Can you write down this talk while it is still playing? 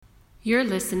You're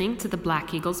listening to the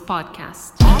Black Eagles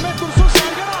podcast. Ahmet Dursun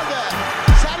Sergen aldı.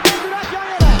 Sergen Bülent yan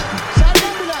yana.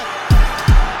 Sergen Bülent.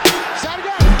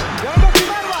 Sergen. Yanında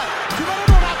Tümer var. Tümer'e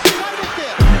doğru aksi kaybetti.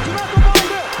 Tümer topu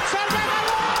aldı. Sergen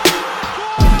aldı.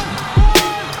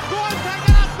 Gol.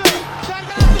 Sergen attı.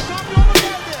 Sergen attı. Şampiyonluk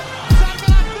geldi.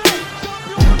 Sergen attı.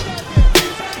 Şampiyonluk geldi.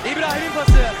 İbrahim'in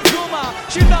pası. Roma.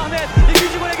 Şimdi Ahmet.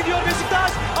 İkinci gole gidiyor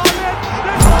Beşiktaş. Ahmet.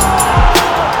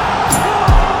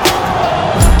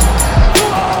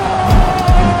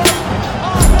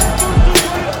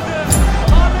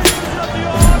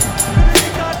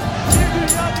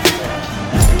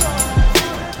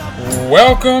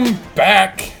 Welcome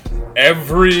back,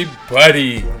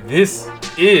 everybody. This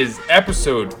is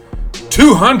episode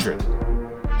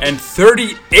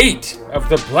 238 of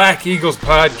the Black Eagles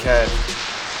podcast.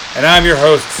 And I'm your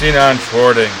host, Sinan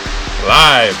Schwarting,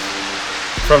 live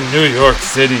from New York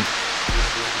City,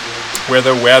 where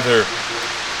the weather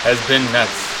has been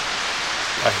nuts.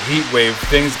 A heat wave,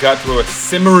 things got to a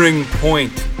simmering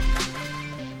point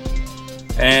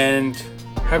and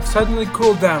have suddenly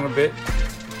cooled down a bit.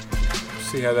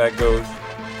 See how that goes.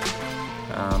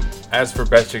 As for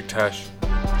Beşiktaş,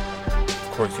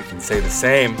 of course you can say the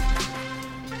same.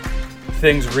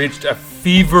 Things reached a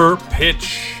fever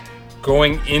pitch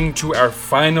going into our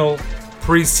final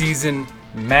preseason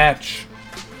match.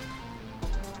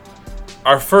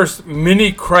 Our first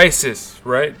mini crisis,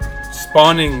 right?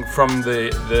 Spawning from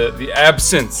the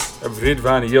absence of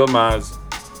Rıdvan Yılmaz.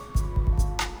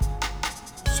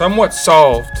 Somewhat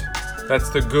solved. That's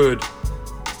the good.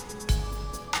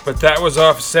 But that was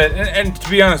offset, and to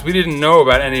be honest, we didn't know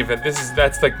about any of it.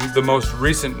 That's like the most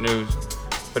recent news,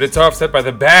 but it's offset by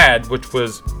the bad, which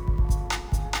was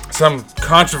some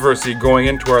controversy going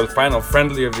into our final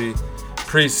friendly of the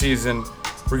preseason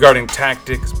regarding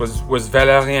tactics. Was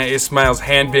Valérien Ismail's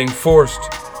hand being forced?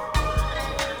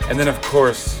 And then, of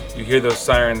course, you hear those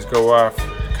sirens go off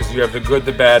because you have the good,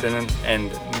 the bad, and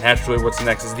naturally, what's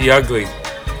next is the ugly.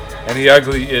 And the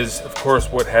ugly is, of course,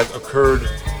 what has occurred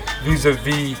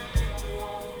vis-a-vis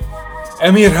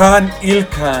Emirhan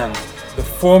Ilkhan, the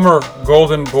former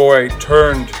golden boy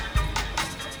turned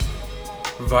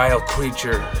vile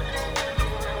creature.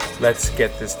 Let's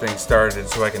get this thing started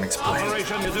so I can explain.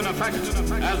 Operation is in effect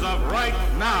as of right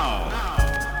now.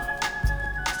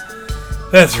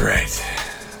 That's right.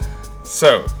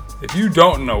 So, if you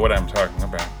don't know what I'm talking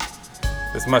about,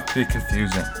 this must be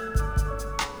confusing.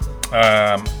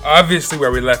 Obviously,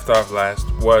 where we left off last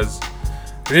was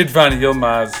Rıdvan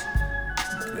Yılmaz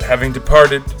having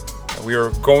departed. We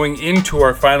are going into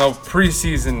our final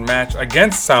preseason match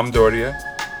against Sampdoria.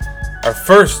 Our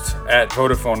first at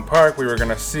Vodafone Park. We were going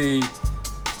to see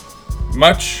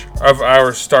much of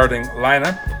our starting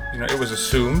lineup. It was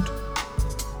assumed.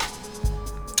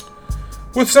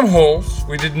 With some holes,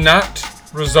 we did not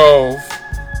resolve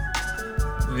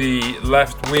the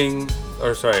left wing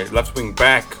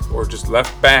back, or just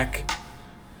left back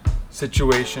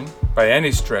situation by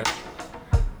any stretch.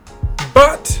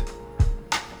 But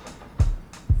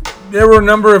there were a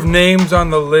number of names on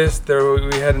the list.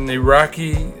 We had an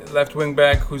Iraqi left wing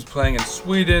back who's playing in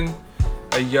Sweden,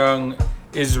 a young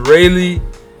Israeli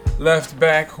left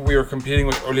back who we were competing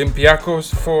with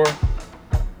Olympiacos for,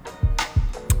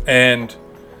 and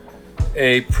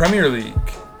a Premier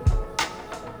League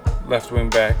left wing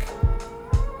back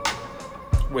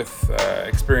with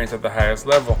experience at the highest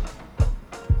level.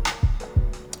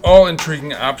 All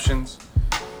intriguing options.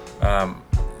 And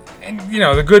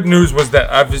the good news was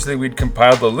that obviously we'd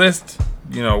compiled the list,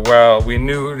 while we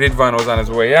knew Rıdvan was on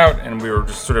his way out, and we were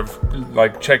just sort of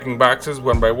like checking boxes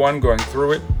one by one, going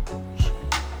through it.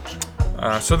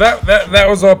 So that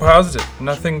was all positive.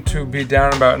 Nothing to be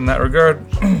down about in that regard.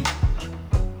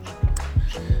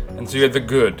 And so you had the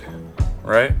good,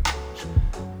 right?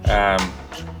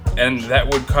 And that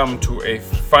would come to a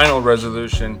final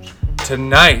resolution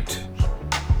tonight,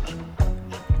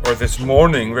 or this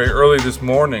morning, very early this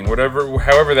morning,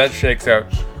 however that shakes out.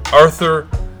 Arthur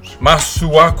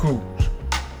Masuaku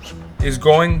is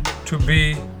going to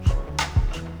be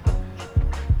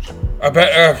a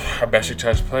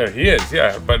Beşiktaş player. He is,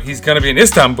 yeah, but he's going to be in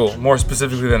Istanbul, more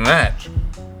specifically than that.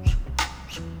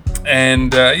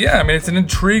 And it's an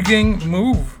intriguing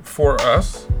move for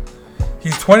us.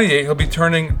 He's 28. He'll be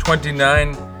turning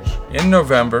 29 in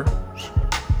November.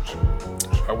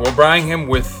 We're buying him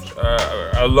with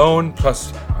a loan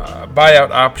plus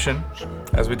buyout option,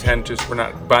 as we tend to. We're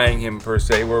not buying him per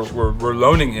se. We're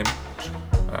loaning him,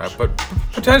 but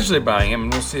potentially buying him,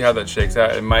 and we'll see how that shakes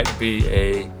out. It might be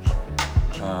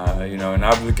an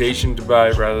obligation to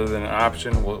buy rather than an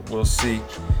option. We'll see.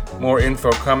 More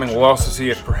info coming. We'll also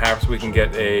see if perhaps we can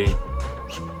get a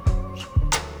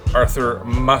Arthur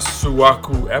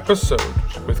Masuaku episode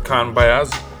with Khan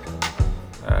Bayaz.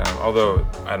 Although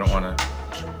I don't want to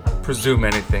presume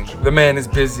anything. The man is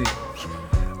busy.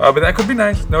 But that could be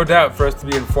nice, no doubt, for us to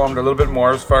be informed a little bit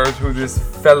more as far as who this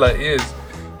fella is.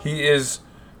 He is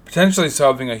potentially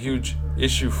solving a huge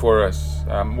issue for us.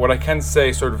 What I can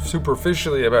say sort of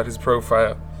superficially about his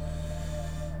profile.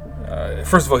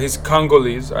 First of all, he's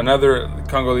Congolese, another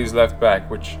Congolese left back,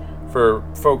 which for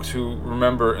folks who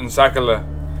remember Nsakala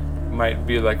might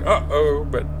be like, uh-oh,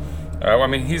 but I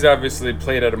mean, he's obviously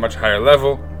played at a much higher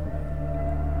level,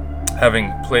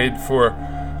 having played for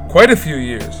quite a few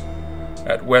years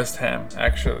at West Ham,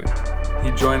 actually. He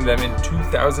joined them in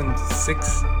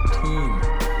 2016,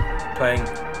 playing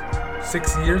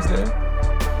 6 years there,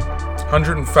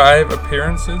 105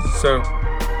 appearances, so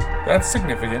that's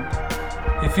significant.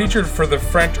 He featured for the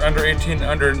French under-18,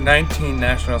 under-19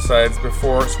 national sides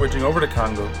before switching over to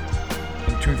Congo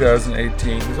in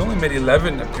 2018. He's only made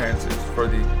 11 appearances for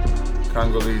the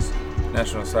Congolese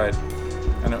national side.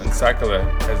 I know Nsakala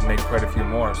has made quite a few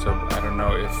more, so I don't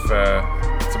know if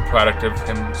it's a product of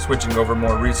him switching over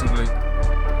more recently.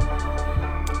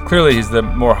 Clearly, he's the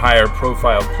more higher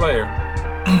profile player,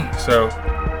 so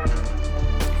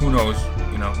who knows,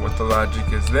 what the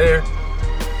logic is there.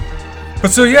 But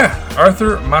so yeah,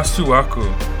 Arthur Masuaku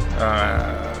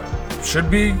should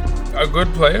be a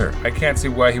good player. I can't see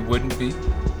why he wouldn't be.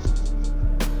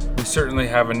 We certainly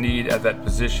have a need at that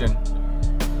position.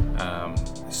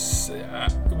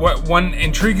 One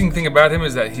intriguing thing about him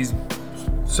is that he's,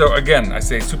 so again, I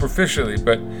say superficially,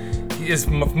 but he is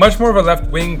much more of a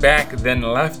left wing back than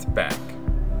left back,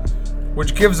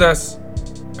 which gives us,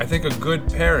 I think, a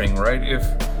good pairing, right? If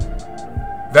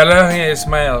Valérien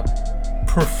Ismaël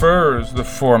prefers the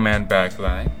four-man back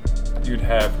line, you'd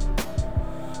have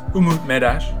Umut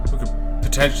Medash, who could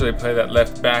potentially play that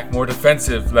left back, more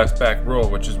defensive left back role,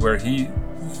 which is where he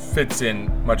fits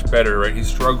in much better, right? He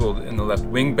struggled in the left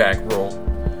wing back role,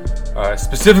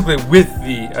 specifically with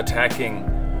the attacking,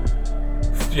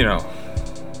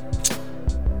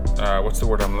 what's the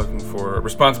word I'm looking for?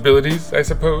 Responsibilities, I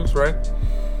suppose, right?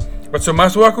 But so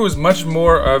Masuaku is much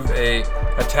more of a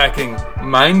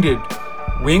attacking-minded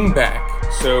wing back.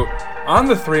 So on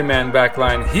the three-man back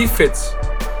line, he fits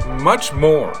much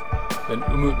more than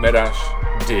Umut Medash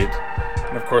did.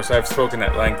 And of course, I've spoken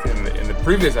at length in the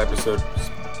previous episode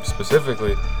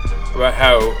specifically about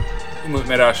how Umut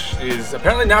Medash is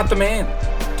apparently not the man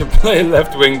to play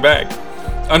left wing back.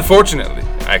 Unfortunately,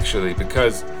 actually,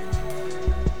 because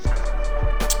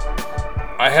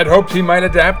I had hoped he might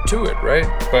adapt to it, right?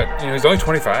 But he's only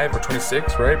 25 or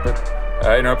 26, right? But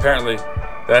apparently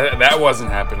that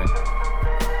wasn't happening.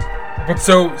 But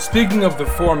so, speaking of the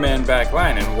four-man back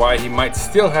line and why he might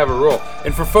still have a role,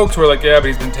 and for folks who are like, yeah, but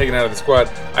he's been taken out of the squad,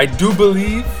 I do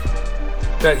believe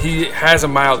that he has a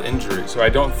mild injury, so I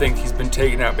don't think he's been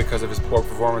taken out because of his poor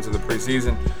performance in the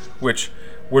preseason, which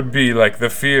would be like the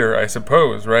fear, I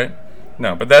suppose, right?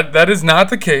 No, but that is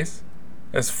not the case,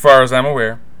 as far as I'm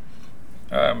aware.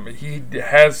 He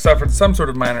has suffered some sort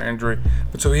of minor injury,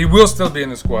 but so he will still be in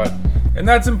the squad, and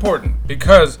that's important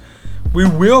because we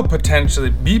will potentially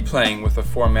be playing with a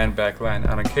four-man back line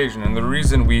on occasion, and the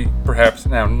reason we perhaps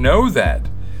now know that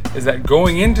is that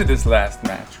going into this last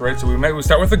match, right? So we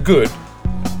start with the good,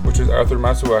 which is Arthur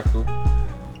Masuaku,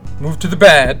 move to the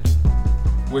bad,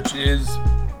 which is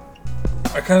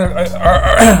a kind of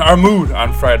our mood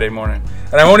on Friday morning,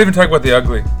 and I won't even talk about the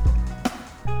ugly.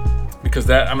 Because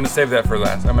I'm going to save that for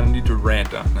last. I'm going to need to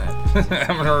rant on that.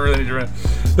 I'm going to really need to rant.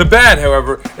 The bad,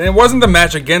 however, and it wasn't the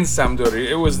match against Sampdoria,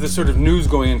 it was the sort of news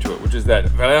going into it, which is that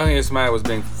Valérien Ismaël was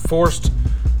being forced,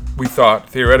 we thought,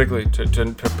 theoretically, to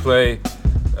play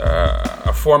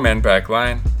a four-man back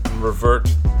line and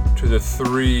revert to the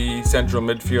three central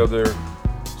midfielder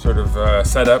sort of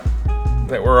setup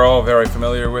that we're all very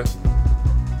familiar with.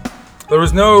 There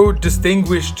was no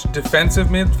distinguished defensive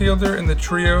midfielder in the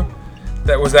trio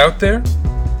that was out there,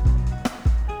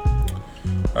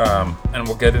 and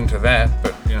we'll get into that,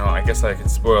 but I guess I could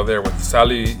spoil there with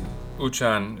Salih,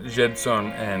 Uçan,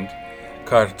 Jedson, and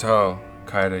Kartal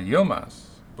Kayra Yilmaz,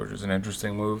 which was an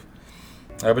interesting move.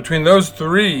 Between those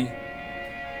three,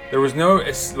 there's no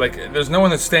one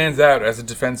that stands out as a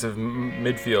defensive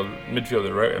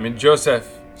midfielder, right? I mean, Joseph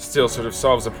still sort of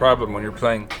solves a problem when you're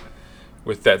playing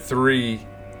with that three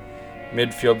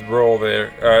midfield role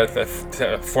there,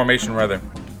 formation rather.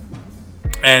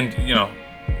 And,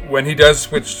 when he does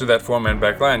switch to that four-man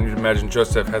back line, you'd imagine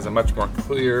Joseph has a much more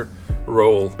clear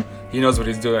role. He knows what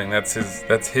he's doing. That's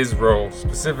his role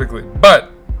specifically.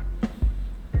 But,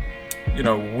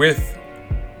 with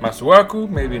Masuaku.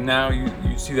 Maybe now you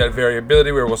see that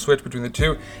variability where we'll switch between the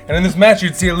two. And in this match,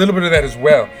 you'd see a little bit of that as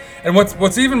well. And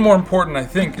what's even more important, I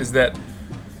think, is that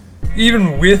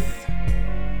even with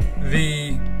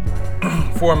the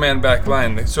four-man back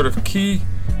line, the sort of key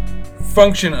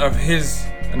function of his,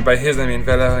 and by his I mean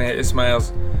Valérien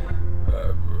Ismail's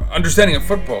understanding of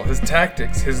football, his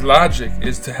tactics, his logic,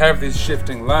 is to have these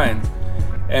shifting lines.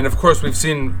 And of course, we've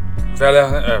seen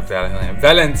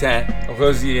Valentin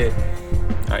Rosier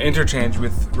interchange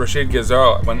with Rachid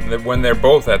Ghezal when they're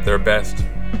both at their best.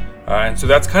 And so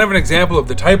that's kind of an example of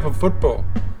the type of football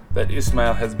that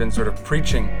Ismail has been sort of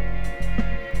preaching.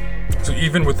 So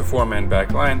even with the four-man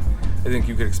back line, I think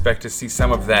you could expect to see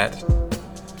some of that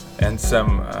and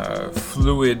some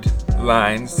fluid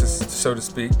lines, so to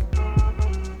speak.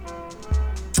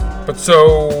 But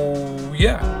so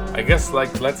yeah, I guess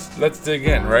let's dig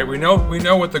in, right? We know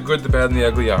what the good, the bad, and the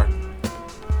ugly are.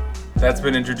 That's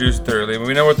been introduced thoroughly.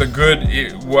 We know what the good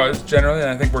it was generally, and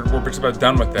I think we're just about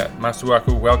done with that.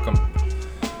 Masuaku, welcome.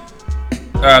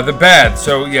 The bad,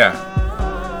 so yeah.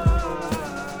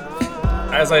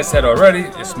 As I said already,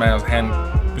 Ismail's hand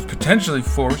was potentially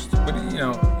forced, but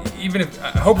even if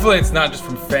hopefully it's not just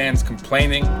from fans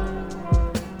complaining.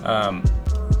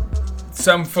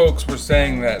 Some folks were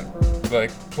saying that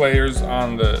players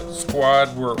on the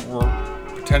squad were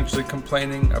potentially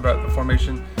complaining about the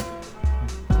formation.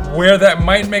 Where that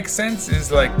might make sense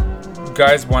is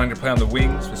guys wanting to play on the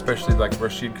wings, especially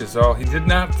Rachid Ghezal. He did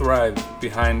not thrive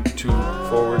behind two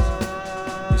forwards.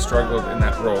 He struggled in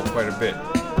that role quite a bit.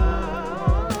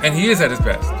 And he is at his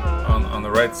best on the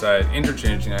right side,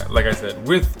 interchanging, like I said,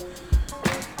 with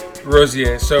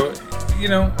Rosier. So,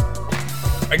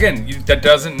 again, that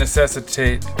doesn't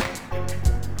necessitate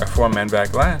a four-man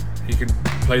back line. He could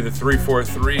play the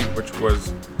 3-4-3, which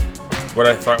was what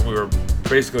I thought we were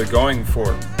basically going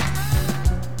for.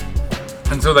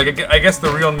 And so, I guess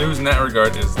the real news in that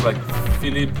regard is,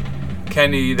 Philippe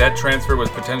Kenny, that transfer was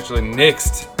potentially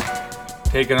nixed,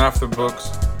 taken off the books.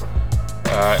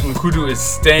 Nkudu is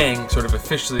staying sort of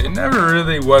officially. It never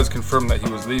really was confirmed that he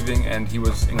was leaving, and he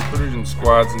was included in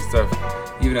squads and stuff,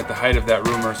 even at the height of that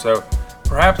rumor. So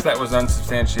perhaps that was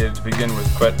unsubstantiated to begin with,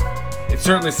 but it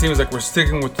certainly seems like we're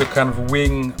sticking with the kind of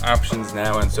wing options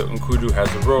now, and so Nkudu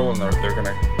has a role, and they're going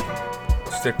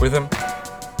to stick with him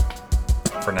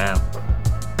for now.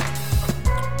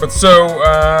 But so,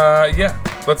 yeah,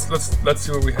 let's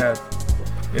see what we have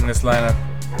in this lineup.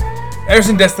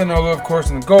 Ersin Destanoglu, of course,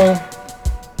 in the goal.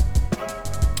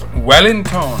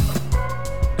 Wellington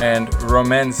and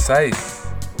Romain Saiz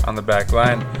on the back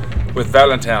line, with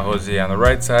Valentin Rosier on the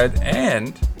right side,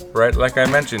 and, like I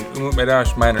mentioned, Umut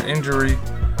Medash, minor injury.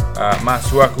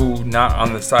 Masuaku not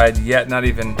on the side yet, not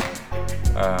even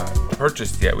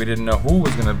purchased yet. We didn't know who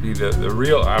was going to be the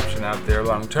real option out there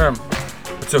long term.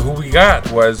 So who we got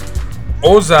was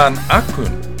Ozan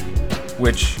Akun,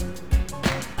 which,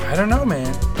 I don't know,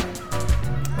 man.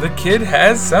 The kid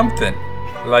has something.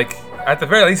 At the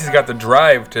very least, he's got the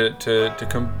drive to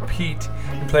compete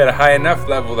and play at a high enough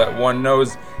level that one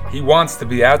knows he wants to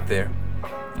be out there.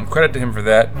 And credit to him for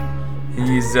that.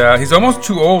 He's almost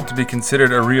too old to be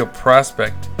considered a real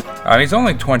prospect. He's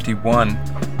only 21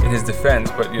 in his defense,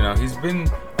 but he's been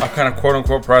a kind of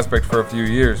quote-unquote prospect for a few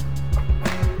years.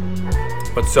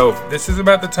 But so this is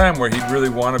about the time where he'd really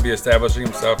want to be establishing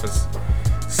himself as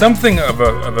something of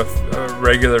a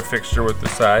regular fixture with the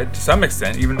side, to some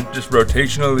extent, even just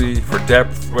rotationally for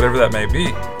depth, whatever that may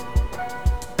be.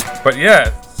 But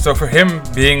yeah, so for him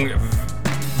being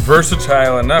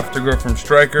versatile enough to go from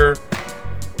striker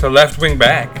to left wing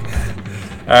back,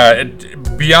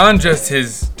 beyond just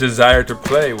his desire to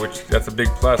play, which that's a big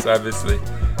plus, obviously,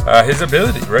 his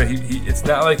ability, right? It's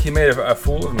not like he made a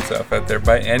fool of himself out there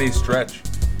by any stretch.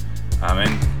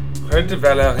 And credit to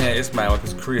Valérien Ismail with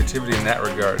his creativity in that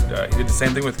regard. He did the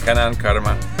same thing with Kenan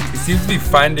Karaman. He seems to be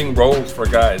finding roles for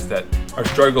guys that are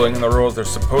struggling in the roles they're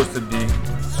supposed to be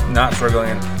not struggling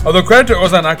in. Although credit to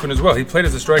Ozan Akun as well. He played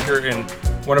as a striker in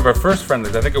one of our first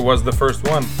friendlies. I think it was the first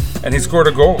one. And he scored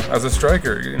a goal as a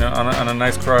striker, on a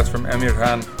nice cross from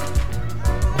Emirhan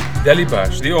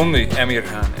Delibash, the only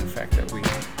Emirhan, in fact, that we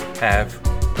have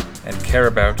and care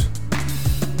about.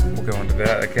 We'll go into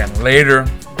that again later.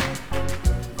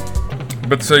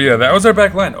 But so yeah, that was our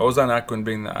back line. Ozan Akun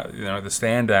being the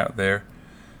standout there,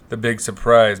 the big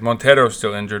surprise. Montero's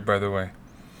still injured, by the way.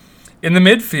 In the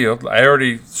midfield, I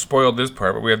already spoiled this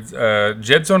part, but we had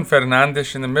Jedson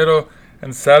Fernandes in the middle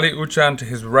and Salih Uçan to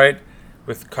his right,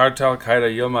 with Kartal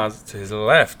Kayra Yilmaz to his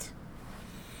left.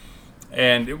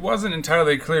 And it wasn't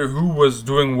entirely clear who was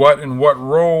doing what in what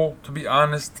role, to be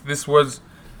honest. This was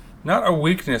not a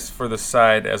weakness for the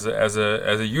side as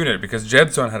a unit, because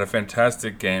Jedson had a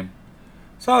fantastic game.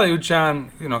 Salih Uçan,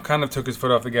 kind of took his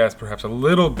foot off the gas perhaps a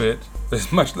little bit.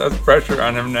 There's much less pressure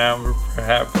on him now,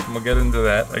 perhaps, and we'll get into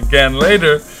that again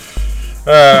later.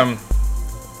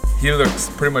 He looks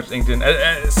pretty much inked in,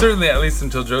 certainly at least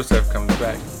until Joseph comes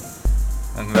back.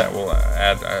 And that will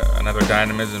add another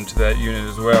dynamism to that unit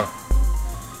as well.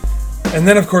 And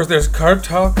then, of course, there's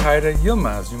Kartal Kayra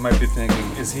Yilmaz. You might be thinking,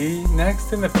 is he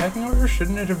next in the pecking order?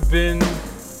 Shouldn't it have been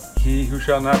he who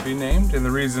shall not be named? And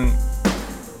the reason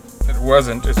it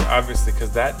wasn't is obviously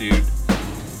because that dude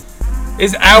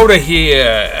is out of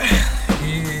here.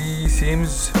 He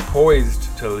seems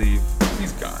poised to leave.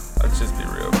 He's gone. Let's just be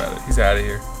real about it. He's out of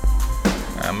here.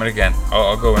 And again,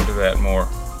 I'll go into that more.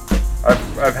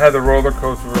 I've had the roller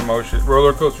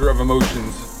coaster of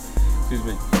emotions. Excuse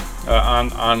me.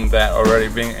 On that already,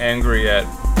 being angry at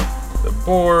the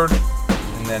board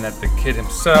and then at the kid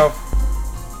himself.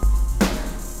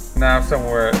 Now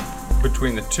somewhere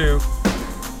between the two.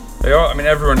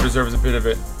 Everyone deserves a bit of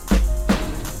it.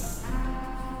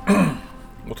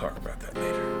 We'll talk about that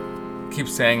later. Keep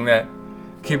saying that.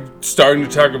 Keep starting to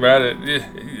talk about it.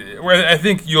 I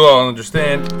think you'll all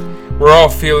understand. We're all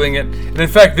feeling it. And in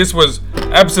fact, this was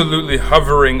absolutely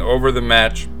hovering over the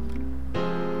match.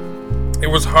 It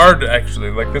was hard,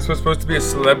 actually. This was supposed to be a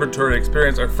celebratory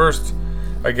experience. Our first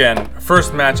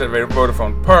match at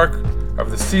Vodafone Park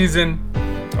of the season.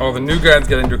 All the new guys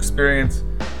getting to experience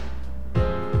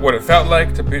what it felt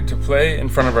like to play in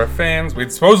front of our fans.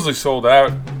 We'd supposedly sold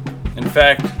out. In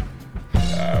fact,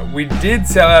 we did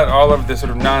sell out all of the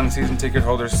sort of non-season ticket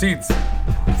holder seats.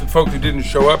 The folks who didn't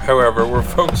show up, however, were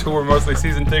folks who were mostly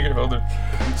season ticket holders.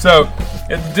 So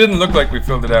it didn't look like we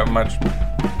filled it out much.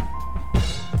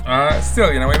 Still,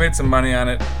 we made some money on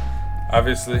it,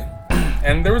 obviously.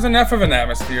 And there was enough of an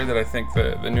atmosphere that I think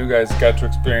the new guys got to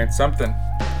experience something.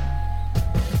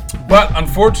 But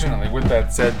unfortunately, with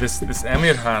that said, this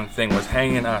Emirhan thing was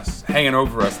hanging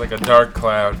over us like a dark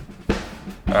cloud.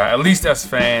 At least us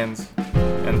fans,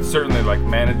 and certainly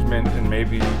management and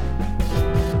maybe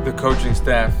the coaching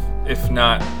staff, if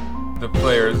not the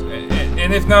players.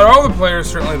 And if not all the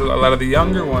players, certainly a lot of the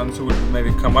younger ones who would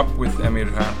maybe come up with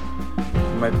Emirhan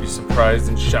might be surprised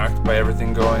and shocked by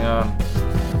everything going on.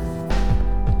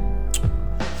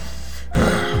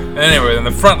 Anyway, in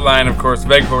the front line, of course,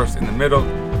 Weghorst in the middle,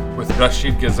 with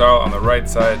Rashid Ghazal on the right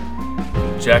side,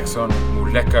 and Jackson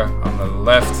Muleka on the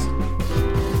left.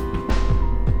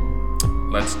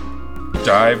 Let's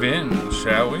dive in,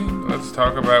 shall we? Let's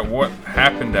talk about what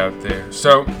happened out there.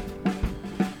 So,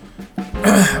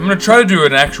 I'm going to try to do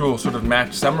an actual sort of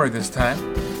match summary this time.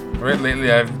 Right,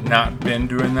 lately I've not been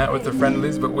doing that with the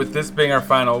friendlies, but with this being our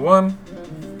final one,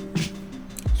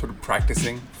 sort of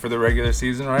practicing for the regular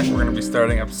season, right? We're going to be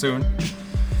starting up soon.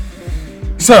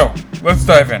 So, let's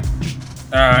dive in.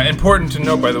 Important to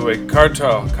note, by the way,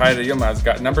 Kartal Kayra Yilmaz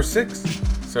got number 6.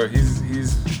 So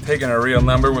he's taking a real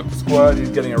number with the squad.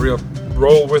 He's getting a real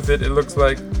role with it looks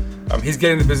like. He's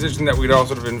getting the position that we'd all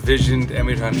sort of envisioned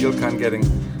Emirhan Ilkhan getting.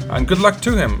 And good luck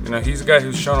to him. He's a guy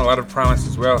who's shown a lot of promise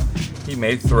as well. He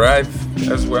may thrive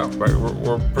as well. Right?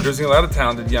 We're producing a lot of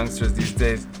talented youngsters these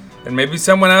days. And maybe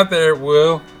someone out there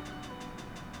will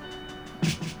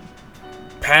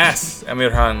pass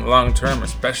Emirhan long term,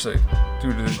 especially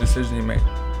due to the decision he made.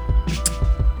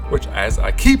 Which, as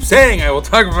I keep saying, I will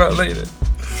talk about later.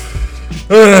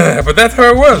 But that's how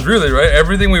it was, really, right?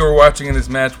 Everything we were watching in this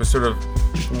match was sort of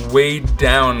weighed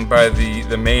down by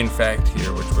the main fact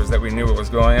here, which was that we knew what was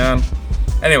going on.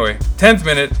 Anyway, 10th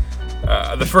minute,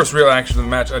 the first real action of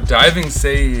the match, a diving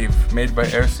save made by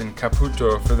Ersin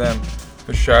Caputo for them.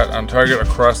 The shot on target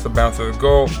across the bounce of the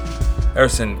goal.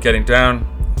 Ersin getting down,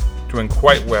 doing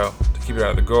quite well to keep it out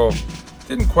of the goal.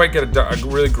 Didn't quite get a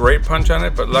really great punch on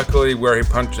it, but luckily where he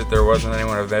punched it, there wasn't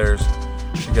anyone of theirs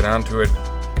to get onto it.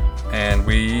 And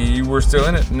we were still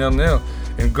in it, 0-0.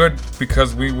 And good,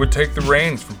 because we would take the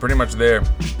reins from pretty much there.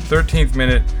 13th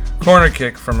minute, corner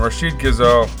kick from Rashid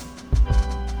Ghazal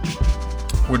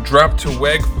would drop to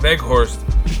Weghorst.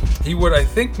 He would, I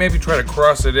think, maybe try to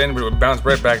cross it in, but it would bounce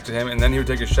right back to him, and then he would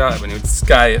take a shot, and he would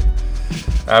sky it.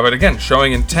 But again,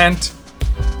 showing intent.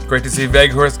 Great to see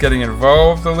Weghorst getting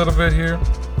involved a little bit here.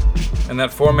 And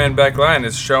that four-man back line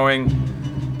is showing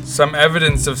some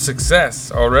evidence of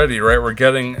success already, right? We're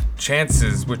getting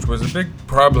chances, which was a big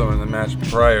problem in the match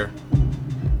prior.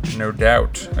 No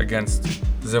doubt, against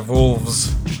the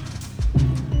Wolves.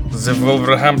 The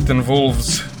Wolverhampton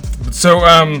Wolves. So,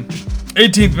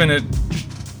 18th minute.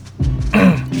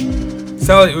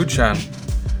 Salih Uçan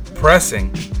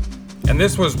pressing. And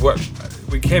this was what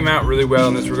we came out really well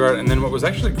in this regard, and then what was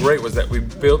actually great was that we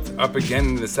built up again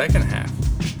in the second half.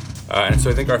 And so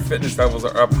I think our fitness levels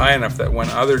are up high enough that when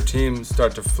other teams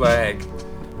start to flag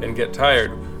and get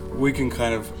tired, we can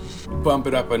kind of bump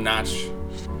it up a notch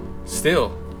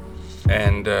still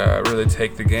and really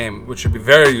take the game, which should be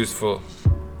very useful,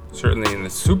 certainly in the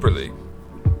Super League.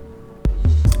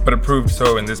 But it proved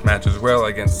so in this match as well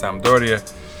against Sampdoria.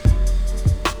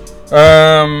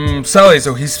 Sully,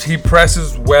 so he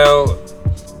presses well,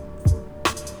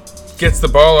 gets the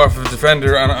ball off of the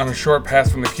defender on a short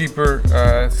pass from the keeper,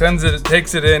 sends it,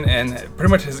 takes it in, and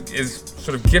pretty much is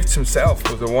sort of gifts himself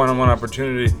with a one-on-one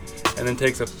opportunity, and then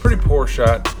takes a pretty poor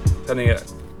shot, sending it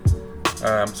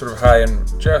sort of high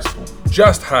and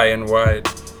just high and wide.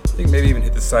 I think maybe even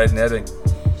hit the side netting.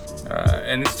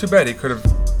 And it's too bad. He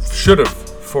should have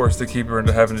forced the keeper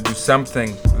into having to do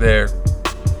something there.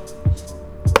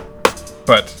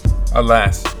 But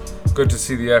alas, good to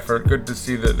see the effort, good to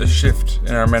see the shift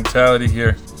in our mentality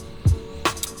here.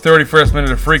 31st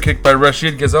minute, a free kick by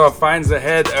Rashid Ghazal finds the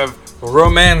head of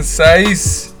Roman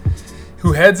Saiz,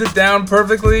 who heads it down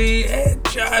perfectly,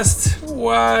 just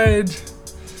wide.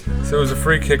 So it was a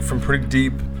free kick from pretty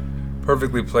deep,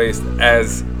 perfectly placed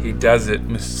as he does it,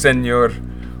 Monsieur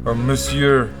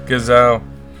Ghazal.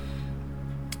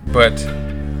 But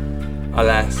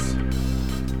alas,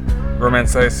 Roman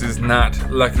Saiz is not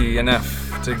lucky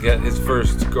enough to get his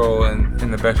first goal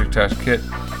in the Beşiktaş kit.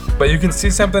 But you can see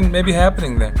something maybe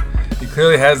happening there. He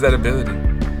clearly has that ability.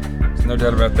 There's no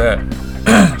doubt about that.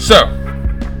 So,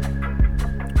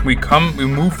 we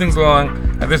move things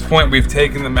along. At this point, we've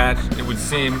taken the match, it would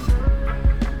seem.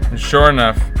 And sure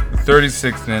enough, the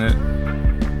 36th minute,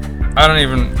 I don't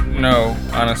even know,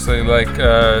 honestly. Like,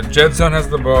 Jedson has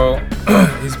the ball.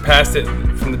 He's passed it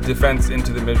from the defense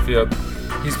into the midfield.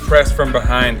 He's pressed from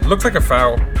behind. Looks like a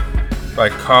foul by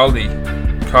Kali.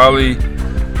 Kali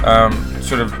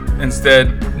sort of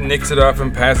instead nicks it off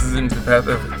and passes it into the path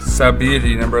of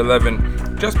Sabiri, number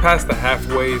 11, just past the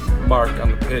halfway mark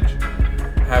on the pitch,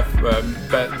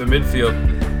 the midfield,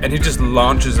 and he just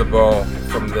launches a ball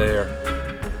from there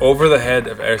over the head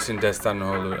of Ersin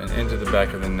Destanoğlu and into the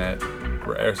back of the net,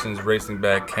 where Ersin's racing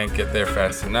back, can't get there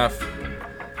fast enough.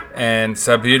 And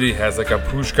Sabiri has like a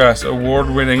Puskás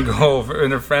award-winning goal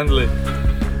in a friendly.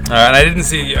 And I didn't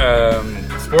see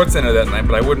SportsCenter that night,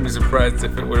 but I wouldn't be surprised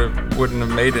if it wouldn't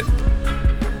have made it.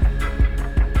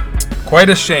 Quite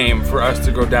a shame for us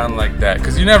to go down like that,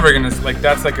 because you're never gonna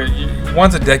that's like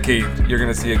once a decade you're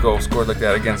gonna see a goal scored like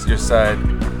that against your side.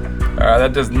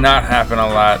 That does not happen a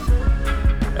lot,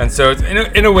 and so it's,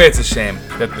 in a way it's a shame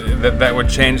that would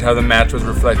change how the match was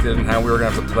reflected and how we were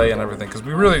gonna have to play and everything, because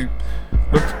we really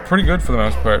looked pretty good for the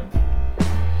most part.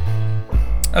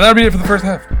 And that'll be it for the first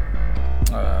half.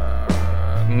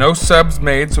 No subs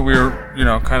made, so we were,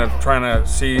 kind of trying to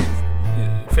see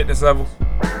fitness levels.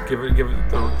 Give it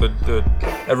the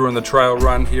everyone the trial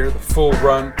run here, the full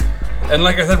run. And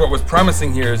like I said, what was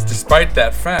promising here is, despite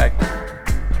that fact,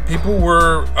 people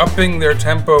were upping their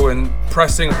tempo and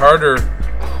pressing harder,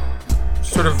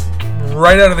 sort of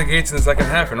right out of the gates in the second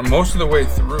half, and most of the way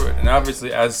through it. And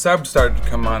obviously, as subs started to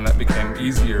come on, that became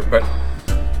easier. But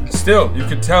still, you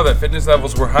could tell that fitness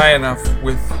levels were high enough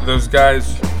with those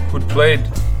guys who'd played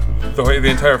the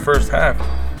entire first half,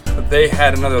 that they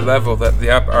had another level that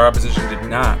our opposition did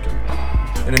not.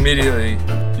 And immediately,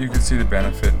 you could see the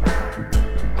benefit.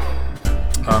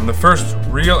 The first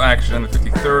real action in the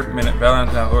 53rd minute,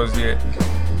 Valentin Rosier,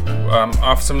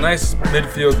 off some nice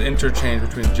midfield interchange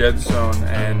between Jedson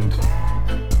and,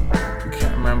 I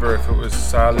can't remember if it was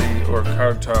Salih or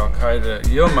Kartal Kaida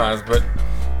Yilmaz, but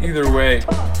either way,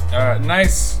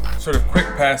 nice sort of quick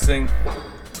passing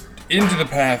into the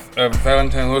path of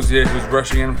Valentin Rosier, who's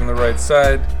rushing in from the right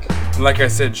side. And like I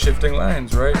said, shifting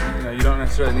lines, right? You don't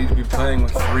necessarily need to be playing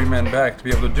with three men back to be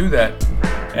able to do that.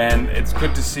 And it's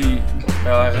good to see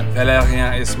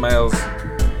Valérien Ismail's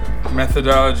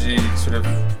methodology sort of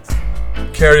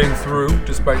carrying through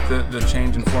despite the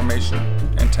change in formation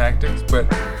and tactics.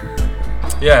 But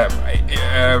yeah,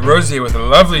 Rosier with a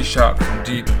lovely shot from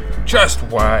deep, just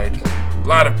wide, a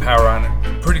lot of power on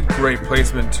it, pretty great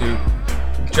placement too,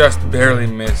 just barely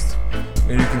missed.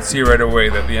 And you can see right away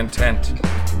that the intent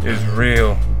is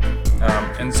real.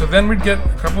 And so then we'd get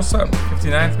a couple subs.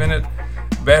 59th minute,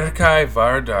 Berkay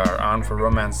Vardar on for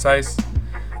Roman Saiz,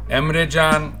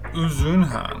 Emrecan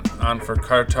Uzunhan on for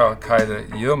Kartal Kaida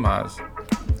Yilmaz.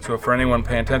 So for anyone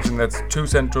paying attention, that's two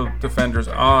central defenders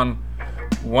on,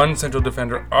 one central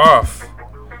defender off,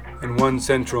 and one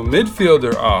central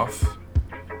midfielder off.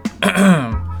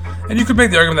 And you could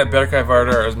make the argument that Berkay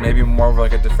Vardar is maybe more of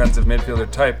like a defensive midfielder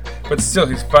type, but still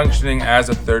he's functioning as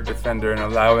a third defender and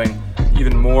allowing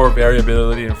even more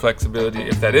variability and flexibility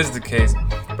if that is the case.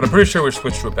 But I'm pretty sure we're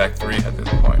switched to a back three at this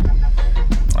point.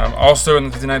 Also in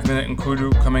the 59th minute,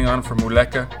 Nkudu coming on for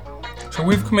Muleka. So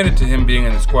we've committed to him being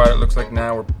in the squad. It looks like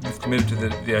now we've committed to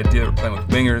the idea that we're playing with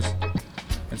wingers.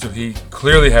 And so he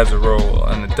clearly has a role,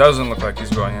 and it doesn't look like he's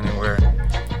going anywhere.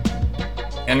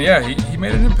 And yeah, he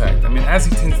made an impact. I mean, as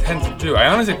he tends to do. I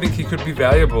honestly think he could be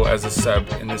valuable as a sub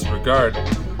in this regard.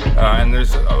 And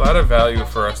there's a lot of value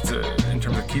for us in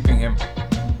terms of keeping him.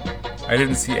 I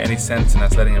didn't see any sense in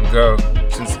us letting him go,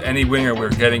 since any winger we're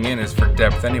getting in is for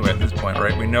depth anyway at this point,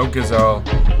 right? We know Ghazal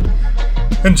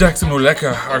and Jackson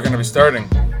Muleka are going to be starting.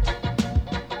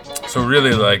 So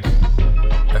really, like,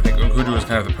 I think Nkudu is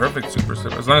kind of the perfect super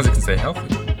sub, as long as he can stay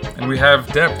healthy. And we have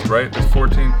depth, right? There's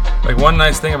 14. Like, one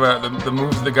nice thing about the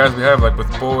moves of the guys we have, like with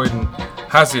Boyd and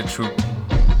Hasiachuk.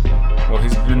 Well,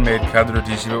 he's been made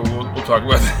Kadrotishi, but we'll talk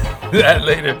about that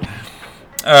later.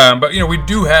 But, we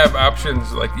do have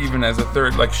options, like, even as a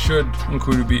third, like, should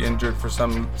Nkudu be injured for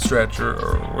some stretch or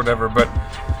whatever. But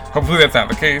hopefully that's not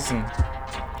the case. And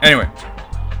anyway,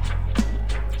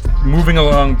 moving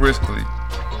along briskly.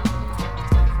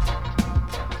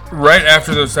 Right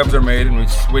after those subs are made and we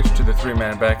switch to the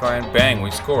three-man backline, bang,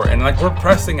 we score. And like we're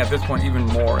pressing at this point even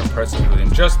more impressively.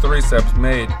 And just 3 subs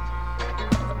made.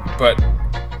 But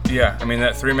yeah, I mean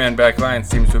that three-man backline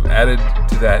seems to have added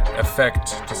to that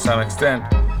effect to some extent.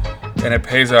 And it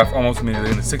pays off almost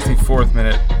immediately in the 64th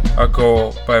minute, a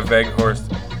goal by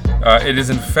Weghorst. It is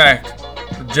in fact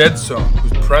Jedson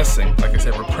who's pressing. Like I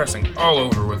said, we're pressing all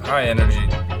over with high energy,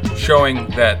 showing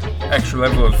that extra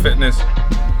level of fitness.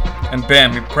 And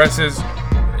bam, he presses.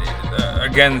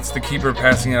 Again, it's the keeper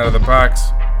passing out of the box.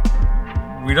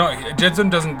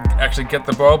 Jedson doesn't actually get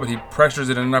the ball, but he pressures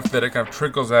it enough that it kind of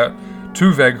trickles out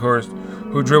to Weghorst,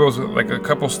 who dribbles with like a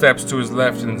couple steps to his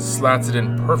left and slots it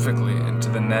in perfectly into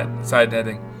the net, side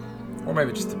netting, or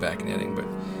maybe just the back netting, but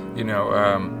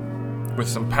with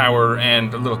some power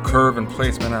and a little curve and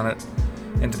placement on it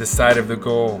into the side of the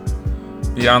goal,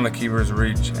 beyond the keeper's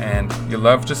reach, and you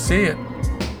love to see it.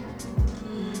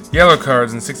 Yellow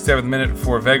cards in the 67th minute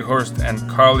for Weghorst and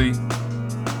Colley.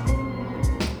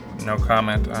 No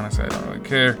comment, honestly, I don't really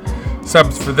care.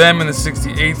 Subs for them in the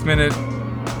 68th minute.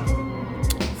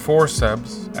 4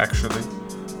 subs, actually.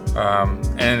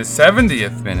 And in the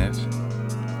 70th minute,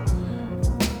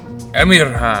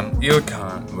 Emirhan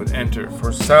Ilkhan would enter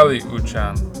for Salih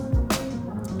Uçan.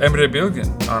 Emre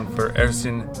Bilgin on for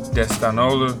Ersin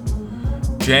Destanoğlu.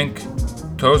 Cenk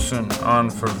Tosun on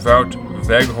for Wout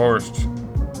Weghorst.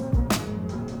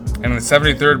 And in the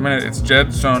 73rd minute, it's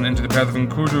Jedson into the path of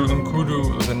Nkudu.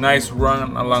 Nkudu with a nice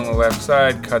run along the left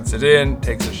side, cuts it in,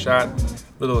 takes a shot,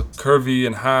 a little curvy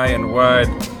and high and wide.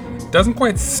 Doesn't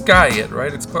quite sky it,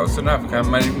 right? It's close enough. Kind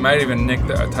of might even nick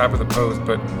the top of the post,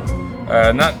 but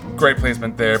not great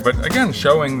placement there. But again,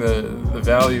 showing the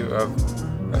value of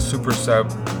a super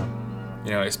sub.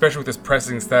 Especially with this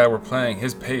pressing style we're playing,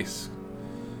 his pace,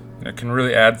 can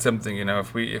really add something.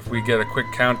 If we get a quick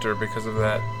counter because of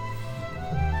that.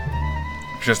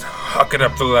 Just huck it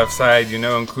up the left side,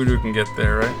 and Kudu can get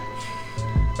there,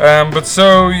 right? But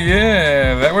so,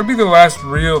 yeah, that would be the last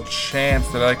real chance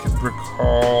that I could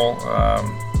recall.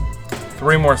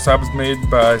 3 more subs made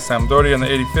by Sampdoria in the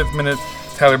 85th minute.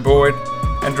 Tyler Boyd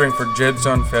entering for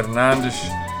Jedson Fernandes.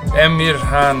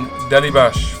 Emirhan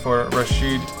Delibash for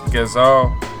Rashid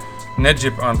Ghazal.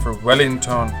 Necip on for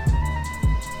Wellington.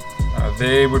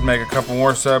 They would make a couple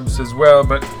more subs as well,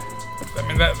 but I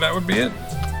mean, that would be it.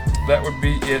 That would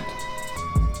be it.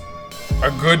 A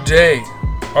good day,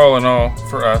 all in all,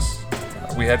 for us.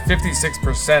 We had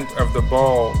 56% of the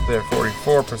ball, there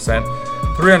 44%.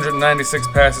 396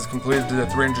 passes completed to the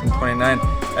 329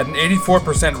 at an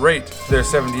 84% rate to their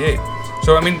 78.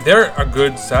 So, I mean, they're a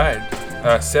good side.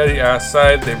 Serie A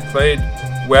side, they played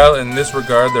well in this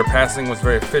regard. Their passing was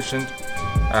very efficient.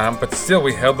 But still,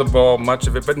 we held the ball, much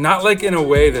of it, but not like in a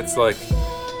way that's like,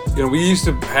 we used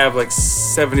to have like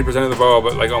 70% of the ball,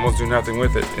 but like almost do nothing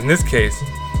with it. In this case,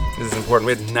 this is important.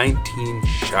 We had 19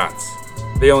 shots.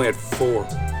 They only had 4.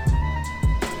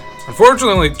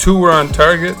 Unfortunately, only 2 were on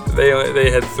target.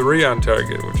 They had 3 on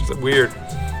target, which is weird.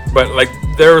 But like,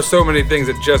 there were so many things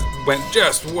that just went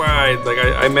just wide. Like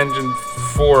I mentioned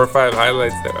 4 or 5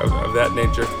 highlights of that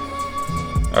nature.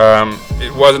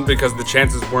 It wasn't because the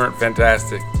chances weren't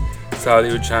fantastic. Salih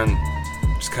Uçan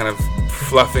just kind of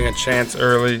fluffing a chance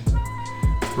early.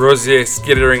 Rosier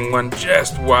skittering one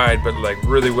just wide, but like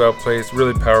really well placed,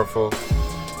 really powerful.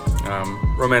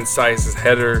 Roman Saiz's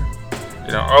header.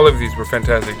 All of these were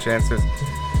fantastic chances.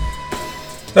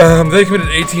 They committed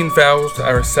 18 fouls to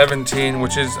our 17,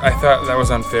 which is, I thought that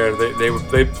was unfair.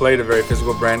 They played a very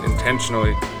physical brand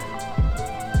intentionally.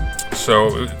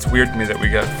 so it's weird to me that we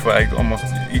got flagged almost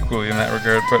equally in that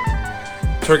regard. But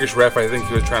Turkish ref, I think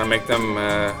he was trying to make them,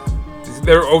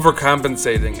 they're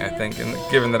overcompensating, I think, and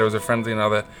given that it was a friendly and all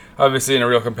that. Obviously, in a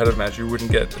real competitive match, you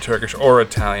wouldn't get a Turkish or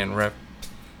Italian ref.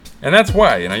 And that's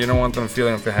why, you don't want them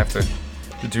feeling like they have to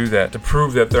do that, to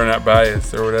prove that they're not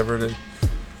biased or whatever it is.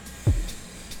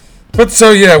 But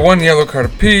so, yeah, 1 yellow card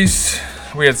apiece.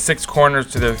 We had 6 corners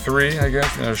to their 3, I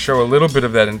guess, to show a little bit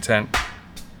of that intent.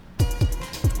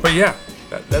 But yeah,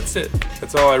 that's it.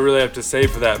 That's all I really have to say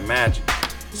for that match.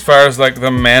 As far as like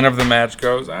the man of the match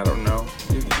goes, I don't know.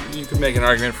 You could make an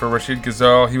argument for Rashid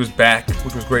Ghazal. He was back,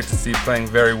 which was great to see, playing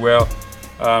very well.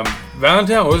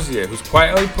 Valentin Ozier, who's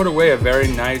quietly put away a very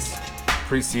nice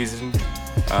preseason,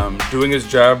 doing his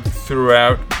job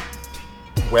throughout,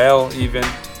 well even.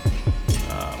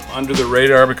 Under the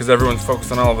radar because everyone's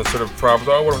focused on all the sort of problems.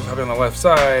 Oh, what was happening on the left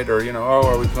side? Or,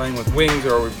 are we playing with wings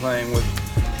or are we playing with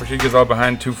Rashid Ghazal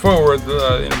behind 2 forwards?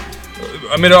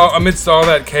 Amidst all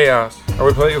that chaos, are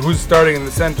we playing? Who's starting in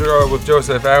the center? Oh, with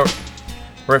Joseph out,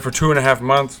 right, for 2.5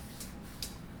 months.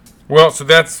 Well, so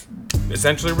that's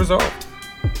essentially resolved.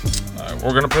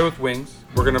 We're going to play with wings.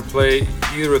 We're going to play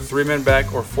either a 3-man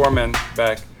back or 4-man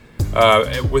back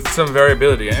with some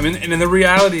variability. I mean, and in the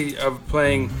reality of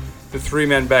playing the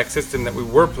 3-man back system that we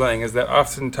were playing is that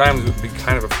oftentimes it would be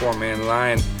kind of a 4-man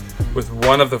line with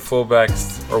one of the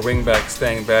fullbacks or wingbacks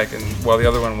staying back and while the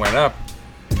other one went up,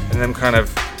 and them kind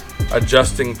of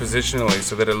adjusting positionally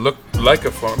so that it looked like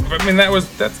a 4. I mean,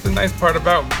 that's the nice part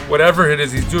about whatever it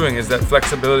is he's doing, is that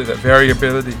flexibility, that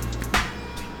variability.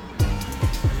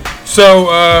 So,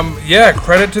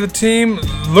 credit to the team.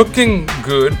 Looking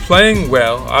good, playing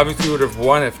well. Obviously would have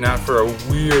won if not for a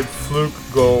weird fluke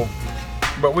goal,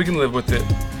 but we can live with it.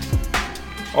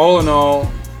 All in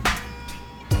all,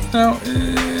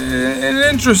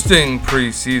 an interesting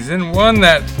preseason. One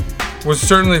that was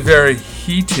certainly very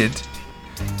heated,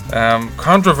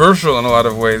 controversial in a lot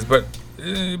of ways, but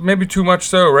maybe too much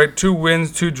so, right? 2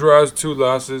 wins, 2 draws, 2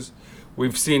 losses.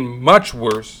 We've seen much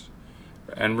worse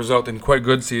and result in quite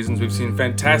good seasons. We've seen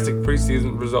fantastic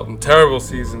preseasons result in terrible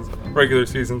seasons, regular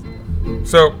seasons.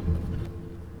 So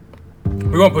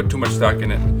we won't put too much stock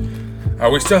in it.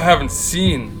 We still haven't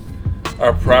seen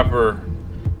our proper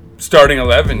starting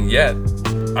 11 yet,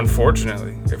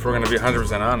 unfortunately, if we're going to be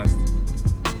 100% honest,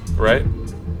 right?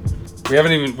 We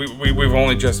haven't even, we've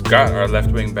only just got our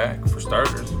left wing back for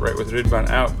starters, right, with Ridvan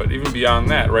out, but even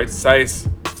beyond that, right, Saiss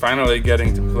finally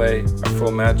getting to play a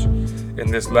full match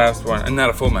in this last one, and not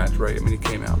a full match, right, I mean, he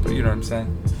came out, but you know what I'm saying?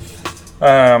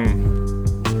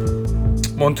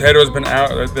 Montero's been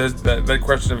out. There's that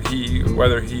question of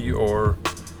whether he or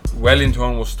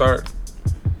Wellington will start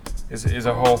is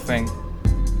a whole thing.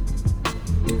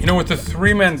 With the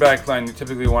 3-man back line, you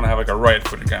typically want to have like a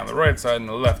right-footed guy on the right side and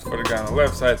a left-footed guy on the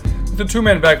left side. With the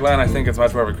 2-man back line, I think it's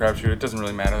much more of a crapshoot. It doesn't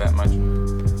really matter that much.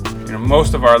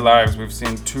 Most of our lives we've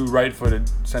seen 2 right-footed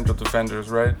central defenders,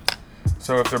 right?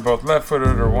 So if they're both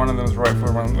left-footed or one of them is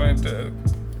right-footed,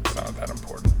 it's not that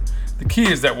important. The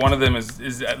key is that one of them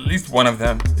is at least one of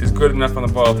them is good enough on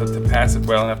the ball to pass it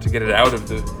well enough to get it out of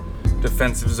the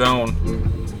defensive zone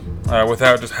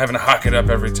without just having to hawk it up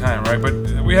every time, right? But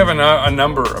we have a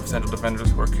number of central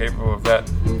defenders who are capable of that.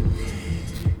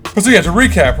 But so yeah, to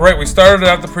recap, right? We started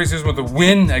out the preseason with a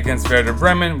win against Werder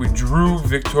Bremen. We drew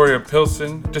Victoria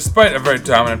Pilsen, despite a very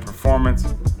dominant performance.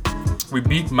 We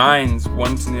beat Mainz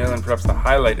 1-0, and perhaps the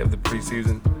highlight of the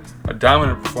preseason, a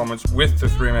dominant performance with the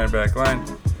 3-man back line.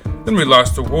 Then we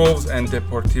lost to Wolves and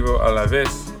Deportivo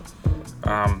Alaves.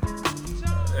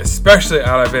 Especially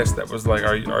Alaves, that was like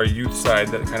our youth side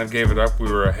that kind of gave it up.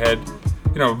 We were ahead,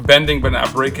 bending but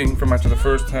not breaking for much of the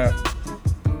first half.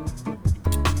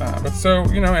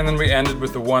 And then we ended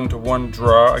with the 1-1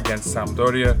 draw against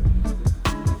Sampdoria.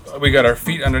 We got our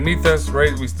feet underneath us,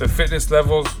 right? The fitness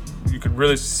levels, you could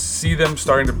really see them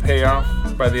starting to pay off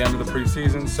by the end of the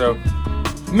preseason. So,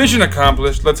 mission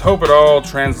accomplished. Let's hope it all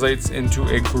translates into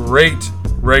a great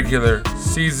regular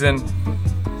season.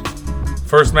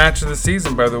 First match of the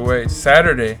season, by the way,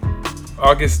 Saturday,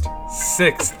 August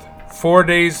 6th, 4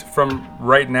 days from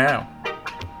right now,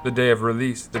 the day of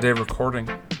release, the day of recording,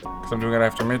 because I'm doing it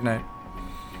after midnight.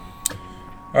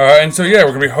 We're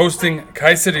going to be hosting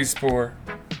Kayserispor,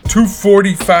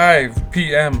 2:45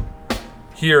 p.m.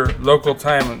 here, local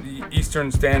time,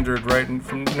 Eastern Standard, right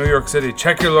from New York City.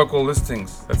 Check your local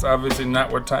listings. That's obviously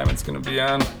not what time it's going to be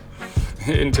on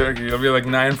in Turkey. It'll be like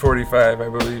 9:45, I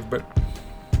believe, but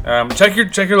check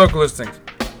your local listings,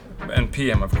 and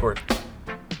PM, of course.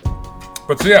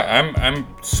 But I'm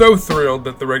so thrilled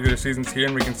that the regular season's here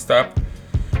and we can stop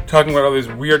talking about all these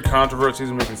weird controversies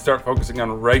and we can start focusing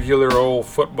on regular old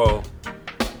football.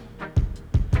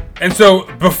 And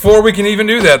so, before we can even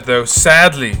do that, though,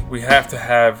 sadly, we have to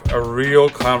have a real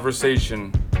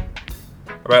conversation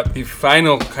about the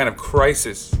final kind of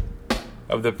crisis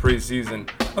of the preseason.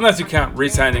 Unless you count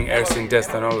re-signing Ersin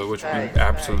Destanoğlu, which we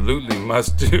absolutely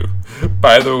must do,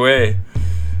 by the way.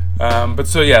 But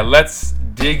so, yeah, let's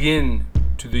dig in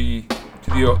to the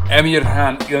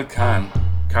Emirhan Ilkhan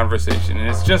conversation. And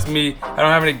it's just me. I don't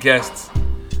have any guests.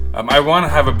 I want to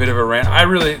have a bit of a rant. I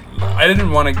didn't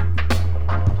want to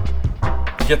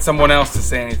get someone else to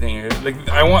say anything here.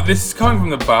 This is coming from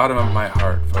the bottom of my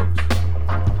heart, folks.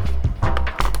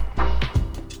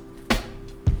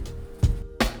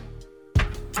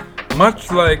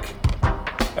 Much like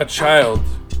a child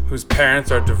whose parents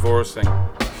are divorcing.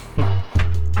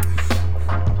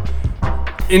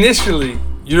 Initially,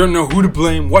 you don't know who to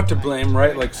blame, what to blame,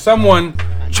 right? Like someone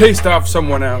chased off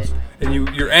someone else, and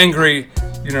you're angry,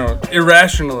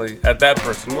 irrationally at that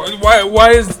person.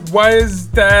 Why is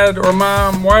dad or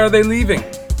mom? Why are they leaving?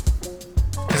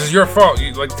 This is your fault.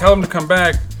 You tell them to come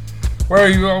back. Why are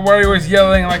you always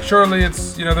yelling? Surely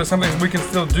it's there's something we can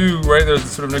still do, right? There's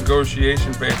this sort of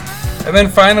negotiation phase, and then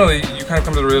finally you kind of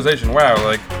come to the realization, wow,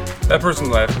 that person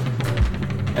left,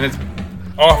 and it's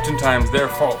oftentimes their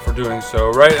fault for doing so,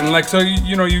 right? And so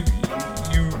you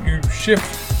shift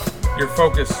your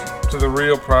focus to the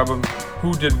real problem.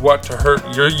 Who did what to hurt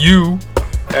you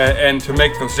and to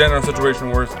make the general situation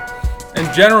worse.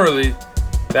 And generally,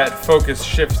 that focus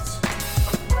shifts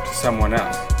to someone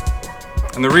else.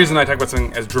 And the reason I talk about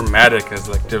something as dramatic as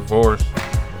divorce,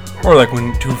 or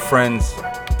when two friends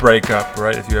break up,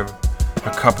 right? If you have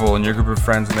a couple in your group of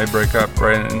friends and they break up,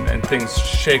 right? And things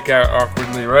shake out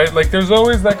awkwardly, right? There's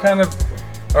always that kind of,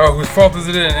 oh, whose fault is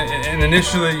it? And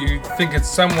initially you think it's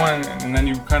someone, and then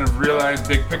you kind of realize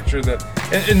big picture that.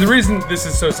 And the reason this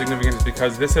is so significant is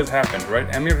because this has happened, right?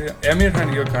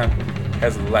 Emirhan Ilkhan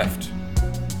has left.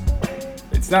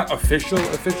 It's not official,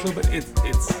 but it's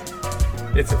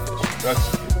official.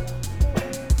 That's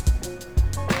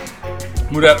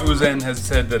Murat Uzen has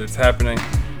said that it's happening.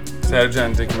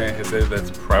 Sercan Dikme has said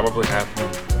that's probably happening.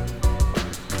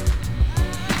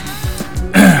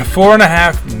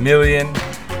 4.5 million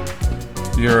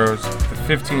euros, the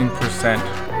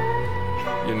 15%.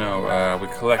 We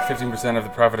collect 15% of the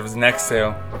profit of his next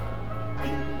sale.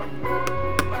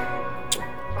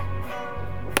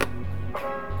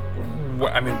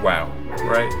 Wow,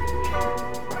 right?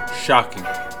 Shocking.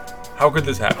 How could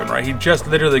this happen, right? He just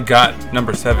literally got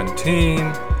number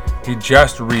 17. He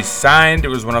just re-signed. It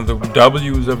was one of the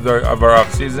W's of our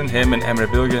offseason. Him and Emre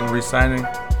Bilgin re-signing.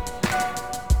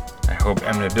 I hope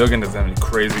Emre Bilgin doesn't have any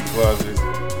crazy clauses.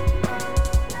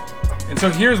 And so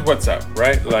here's what's up,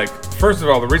 right? First of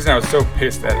all, the reason I was so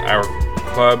pissed at our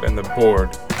club and the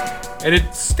board, and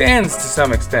it stands to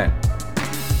some extent.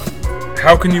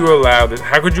 How can you allow this?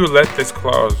 How could you let this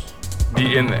clause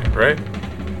be in there, right?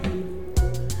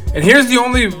 And here's the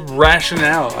only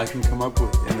rationale I can come up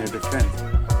with in their defense.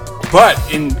 But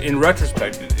in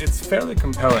retrospect, it's fairly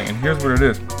compelling, and here's what it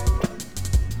is.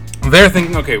 They're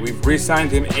thinking, okay, we've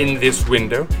re-signed him in this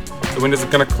window. The window's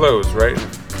going to close, right?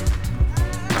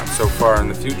 Not so far in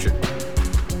the future.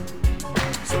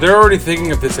 So they're already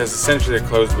thinking of this as essentially a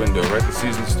closed window, right? The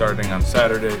season's starting on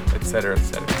Saturday, etc.,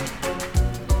 etc.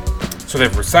 So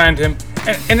they've re-signed him.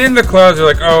 And in the clause, they're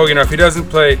like, oh, if he doesn't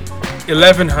play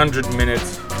 1,100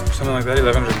 minutes, something like that,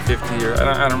 1,150, or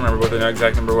I don't remember what the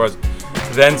exact number was,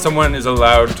 then someone is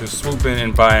allowed to swoop in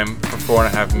and buy him for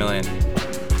 4.5 million.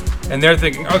 And they're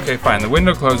thinking, okay, fine, the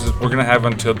window closes, we're going to have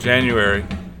until January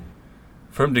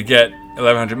for him to get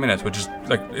 1,100 minutes, which is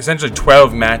essentially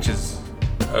 12 matches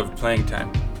of playing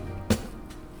time.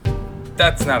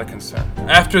 That's not a concern.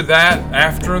 After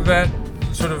that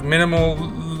sort of minimal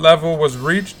level was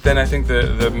reached, then I think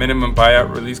the minimum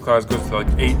buyout release clause goes to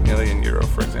 8 million euro,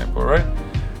 for example, right?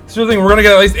 So we're going to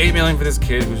get at least 8 million for this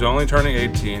kid who's only turning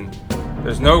 18.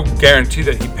 There's no guarantee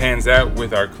that he pans out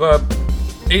with our club.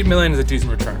 8 million is a decent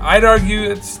return. I'd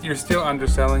argue you're still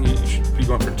underselling. You should be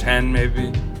going for 10,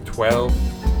 maybe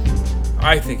 12.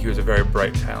 I think he was a very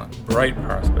bright talent, bright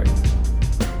prospect.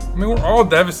 We're all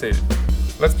devastated.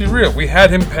 Let's be real. We had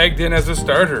him pegged in as a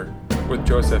starter with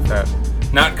Joseph out.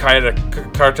 Not Kartal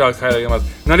Kayla Yılmaz.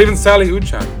 Not even Salih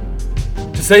Uçan.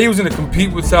 To say he was going to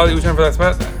compete with Salih Uçan for that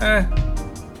spot,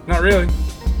 not really.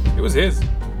 It was his.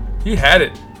 He had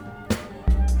it.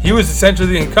 He was essentially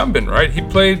the incumbent, right? He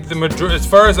played the majority, as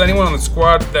far as anyone on the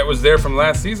squad that was there from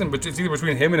last season, but it's either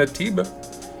between him and Atiba.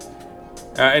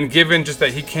 And given just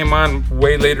that he came on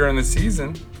way later in the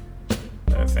season,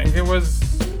 I think it was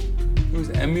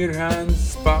Emirhan's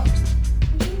spot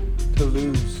to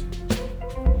lose.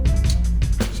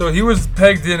 So he was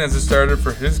pegged in as a starter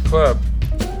for his club.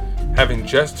 having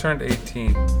just turned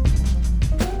 18.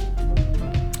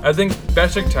 I think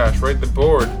Beşiktaş, right, the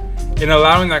board, in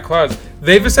allowing that clause,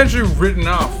 they've essentially written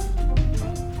off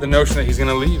the notion that he's going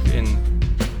to leave in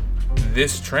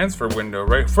this transfer window,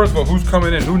 right? First of all, who's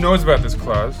coming in? Who knows about this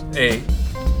clause? A.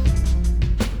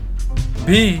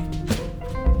 B.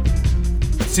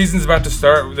 Season's about to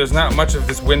start. There's not much of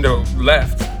this window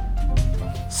left.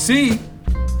 C.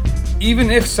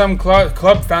 Even if some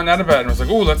club found out about it and was like,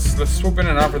 "Oh, let's swoop in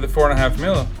and offer the 4.5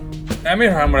 mil,"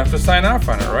 Emirhan would have to sign off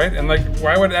on it, right? And like,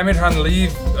 why would Emirhan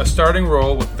leave a starting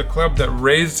role with the club that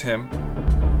raised him?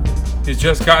 He's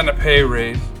just gotten a pay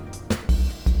raise,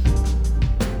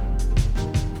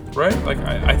 right? Like,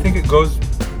 I think it goes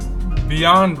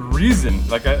beyond reason.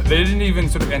 Like, they didn't even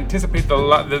sort of anticipate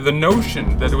the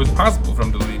notion that it was possible for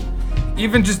him to leave.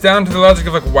 Even just down to the logic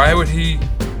of like, why would he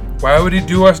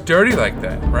do us dirty like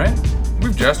that, right?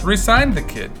 We've just re-signed the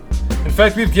kid. In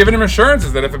fact, we've given him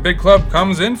assurances that if a big club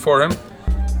comes in for him,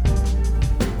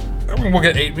 we'll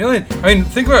get 8 million. I mean,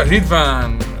 think about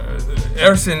Ilkhan,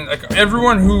 Ersin, like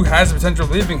everyone who has the potential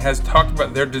of leaving has talked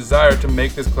about their desire to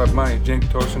make this club money. Cenk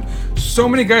Tosun. So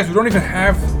many guys who weren't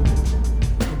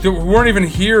even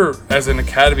here as an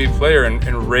academy player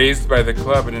and raised by the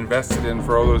club and invested in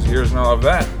for all those years and all of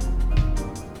that.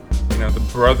 You know, the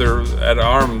brother at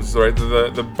arms, right?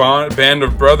 The band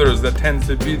of brothers that tends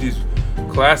to be these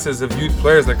classes of youth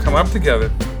players that come up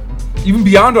together. Even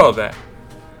beyond all that,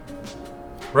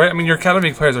 right? I mean, your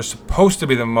academy players are supposed to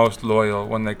be the most loyal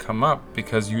when they come up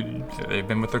because they've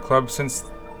been with the club since,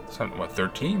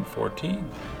 13, 14.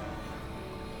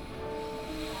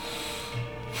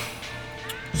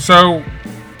 So,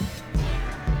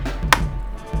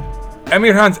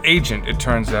 Emirhan's agent, it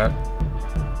turns out,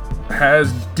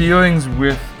 has dealings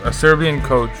with a Serbian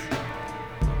coach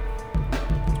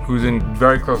who's in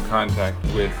very close contact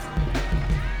with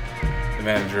the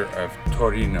manager of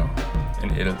Torino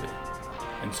in Italy.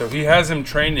 And so he has him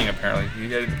training, apparently.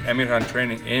 He had Emirhan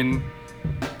training in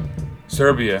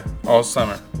Serbia all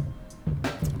summer.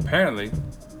 Apparently,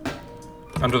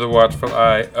 under the watchful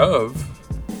eye of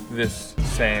this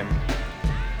same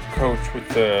coach with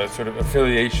the sort of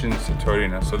affiliations to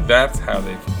Torino. So that's how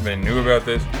they knew about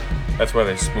this. That's why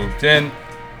they swooped in.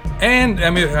 And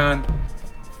Emirhan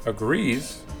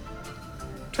agrees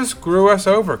to screw us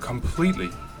over completely.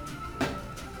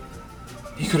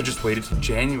 He could have just waited till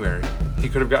January. He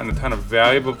could have gotten a ton of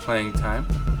valuable playing time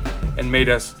and made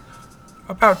us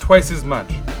about twice as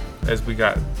much as we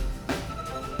got.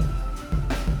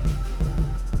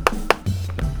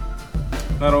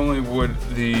 Not only would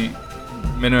the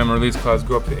minimum release clause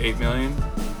go up to 8 million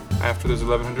after those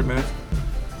 1,100 minutes,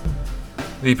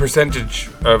 the percentage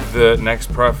of the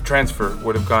next transfer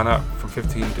would have gone up from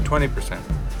 15 to 20%.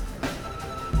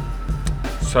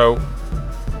 So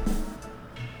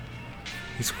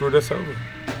he screwed us over.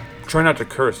 Try not to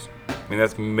curse. I mean,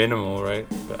 that's minimal, right?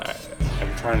 But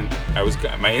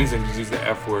my instinct is to use the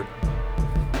F word.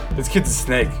 This kid's a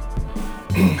snake.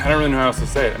 I don't really know how else to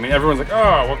say it. I mean, everyone's like,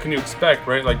 oh, what can you expect,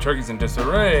 right? Like, Turkey's in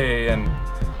disarray and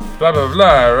blah, blah,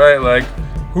 blah, right? Like,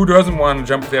 who doesn't want to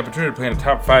jump for the opportunity to play in a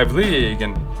top 5 league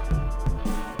and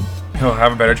he'll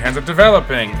have a better chance of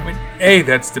developing? I mean,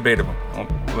 that's debatable. Well,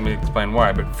 let me explain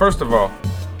why. But first of all,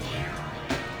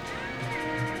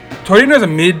 Torino is a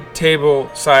mid-table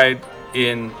side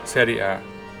in Serie A.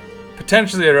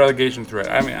 Potentially a relegation threat.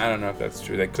 I mean, I don't know if that's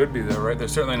true. They could be, though, right? They're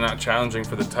certainly not challenging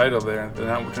for the title there. They're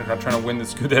not trying to win the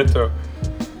Scudetto.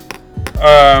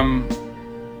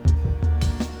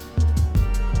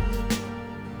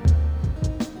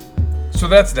 So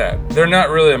that's that. They're not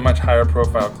really a much higher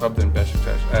profile club than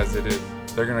Beşiktaş as it is.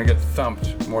 They're going to get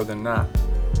thumped more than not.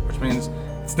 Which means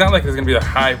it's not like there's going to be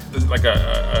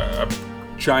a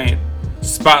giant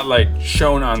spotlight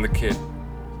shown on the kid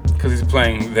because he's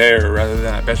playing there rather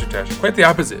than at Beşiktaş. Quite the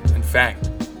opposite, in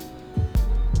fact.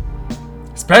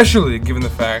 Especially given the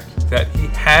fact that he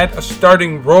had a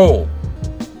starting role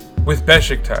with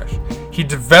Beşiktaş. He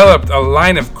developed a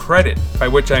line of credit, by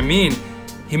which I mean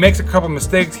he makes a couple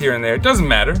mistakes here and there. It doesn't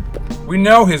matter. We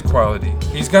know his quality.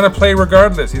 He's going to play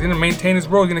regardless. He's going to maintain his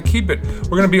role. He's going to keep it.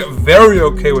 We're going to be very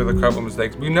okay with a couple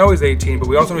mistakes. We know he's 18, but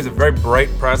we also know he's a very bright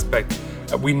prospect.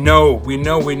 We know.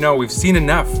 We've seen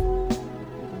enough.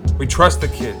 We trust the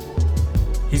kid.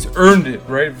 He's earned it,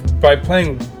 right, by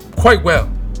playing quite well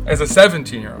as a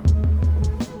 17-year-old.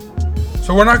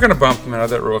 So we're not going to bump him out of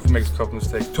that role if he makes a couple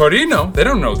mistakes. Torino, they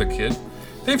don't know the kid.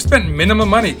 They've spent minimum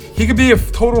money. He could be a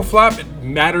total flop. It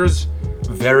matters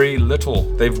very little.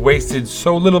 They've wasted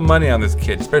so little money on this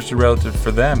kid, especially relative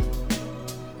for them.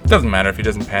 It doesn't matter if he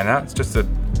doesn't pan out. It's just a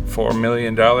 $4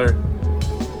 million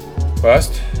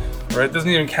bust. right? It doesn't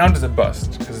even count as a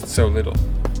bust because it's so little.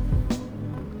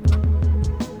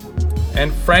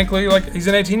 And frankly, like, he's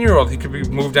an 18-year-old. He could be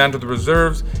moved down to the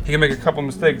reserves. He can make a couple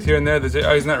mistakes here and there. They say,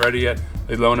 oh, he's not ready yet.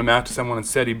 They loan him out to someone in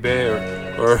Seti Bay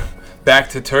or back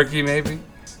to Turkey, maybe.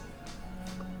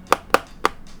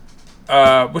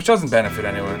 Which doesn't benefit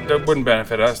anyone. That wouldn't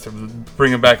benefit us to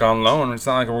bring him back on loan. It's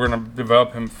not like we're going to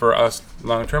develop him for us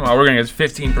long-term. All we're going to get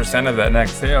is 15% of that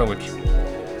next sale, which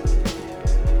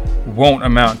won't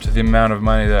amount to the amount of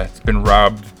money that's been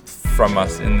robbed from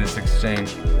us in this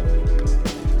exchange.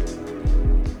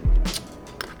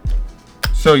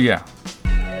 So yeah,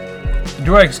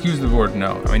 do I excuse the board?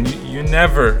 No. I mean, you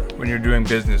never, when you're doing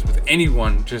business with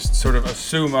anyone, just sort of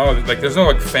assume, oh, like there's no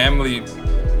like family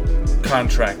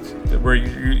contract where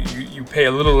you pay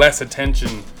a little less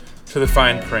attention to the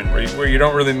fine print, where you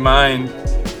don't really mind,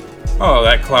 oh,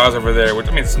 that clause over there, which,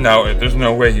 I mean, there's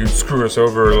no way you'd screw us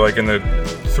over like in the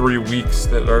 3 weeks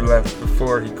that are left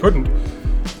before he couldn't.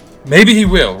 Maybe he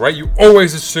will, right? You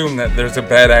always assume that there's a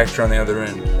bad actor on the other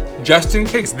end. Just in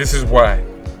case. This is why.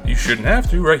 You shouldn't have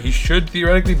to, right? He should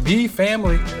theoretically be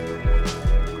family.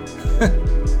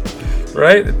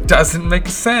 Right? It doesn't make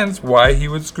sense why he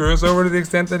would screw us over to the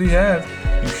extent that he has.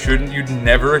 You'd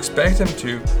never expect him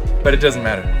to, but it doesn't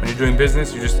matter. When you're doing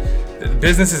business,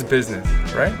 business is business,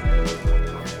 right?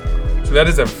 So that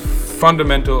is a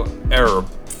fundamental error,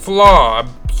 flaw, a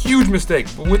huge mistake.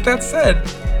 But with that said,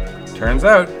 turns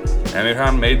out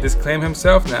Emirhan made this claim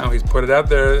himself now. He's put it out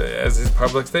there as his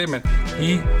public statement.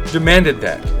 He demanded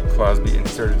that clause be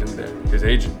inserted in there, his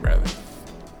agent, rather.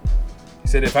 He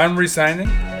said, if I'm resigning,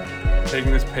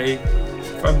 taking this pay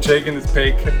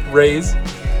raise,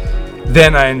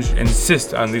 then I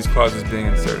insist on these clauses being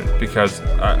inserted because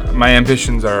my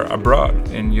ambitions are abroad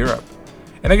in Europe.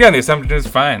 And again, the assumption is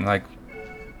fine. Like,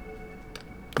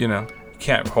 you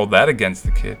can't hold that against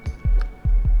the kid.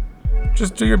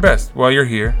 Just do your best while you're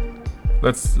here.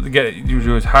 Let's get you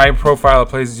to as high profile a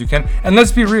place as you can. And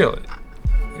let's be real.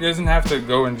 He doesn't have to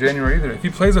go in January either. If he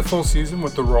plays a full season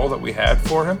with the role that we had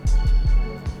for him,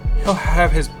 he'll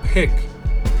have his pick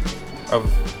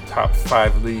of top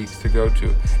 5 leagues to go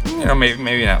to.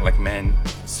 Maybe not like Man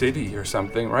City or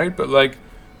something, right? But like,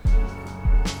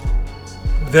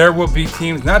 there will be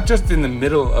teams not just in the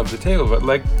middle of the table, but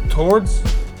like towards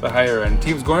the higher end.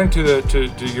 Teams going to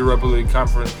Europa League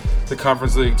conference, the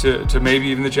Conference League, to maybe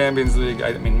even the Champions League.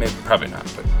 I mean, maybe probably not,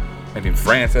 but maybe in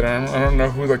France. I don't know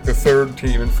who like the third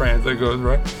team in France that goes,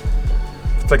 right?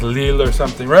 It's like Lille or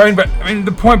something, right? But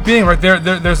the point being, right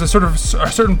there's a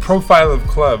certain profile of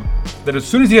club that as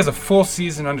soon as he has a full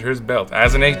season under his belt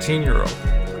as an 18-year-old,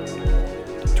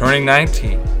 turning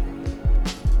 19,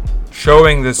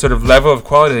 showing the sort of level of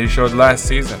quality that he showed last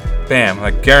season, bam,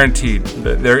 like guaranteed,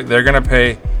 they're gonna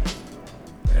pay.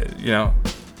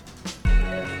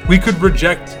 We could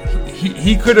reject.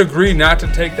 He could agree not to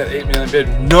take that $8 million bid,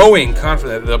 knowing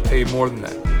confident that they'll pay more than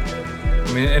that.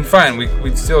 I mean, and fine,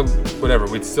 we'd still whatever.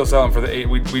 We'd still sell him for the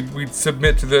 $8. We'd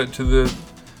submit to the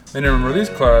minimum release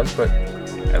clause, but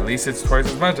at least it's twice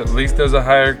as much. At least there's a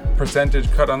higher percentage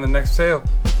cut on the next sale.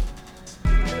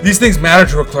 These things matter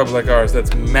to a club like ours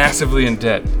that's massively in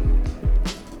debt.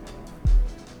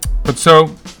 But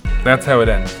so that's how it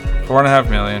ends. $4.5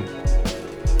 million.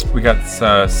 We got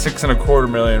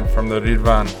 $6.25 million from the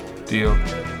Ridvan deal.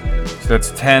 So that's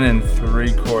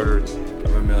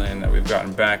 $10.75 million that we've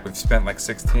gotten back. We've spent like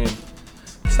 16.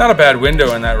 It's not a bad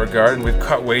window in that regard, and we've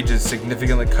cut wages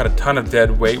significantly, cut a ton of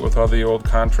dead weight with all the old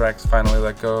contracts finally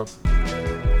let go of.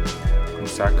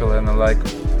 Masuaku and the like.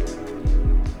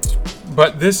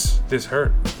 But this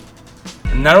hurt.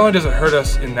 And not only does it hurt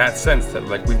us in that sense that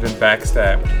like we've been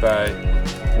backstabbed by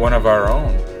one of our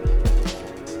own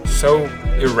so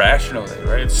irrationally,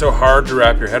 right? It's so hard to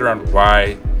wrap your head around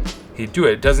why he'd do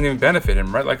it. It doesn't even benefit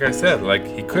him, right? Like I said, like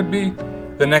he could be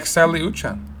the next Salih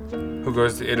Uçan who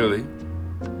goes to Italy,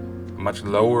 a much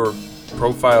lower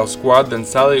profile squad than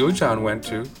Salih Uçan went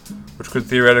to, which could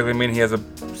theoretically mean he has a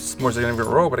more significant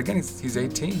role. But again, he's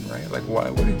 18, right? Like why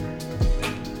would he?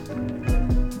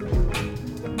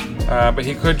 But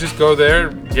he could just go there,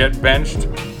 get benched,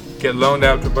 get loaned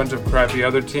out to a bunch of crappy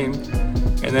other teams,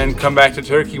 and then come back to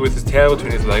Turkey with his tail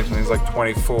between his legs when he's like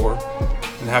 24,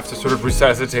 and have to sort of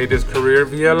resuscitate his career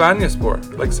via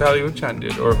Alanyaspor, like Salih Uçan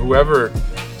did, or whoever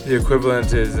the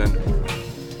equivalent is in,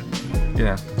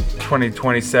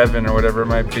 2027 or whatever it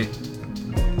might be.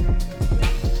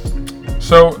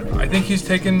 So I think he's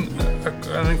taken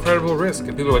an incredible risk,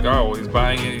 and people are like, oh, well, he's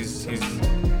buying it, he's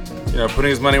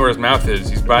putting his money where his mouth is.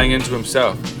 He's buying into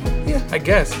himself. Yeah, I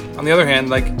guess. On the other hand,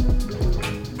 like,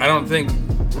 I don't think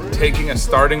taking a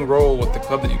starting role with the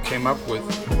club that you came up with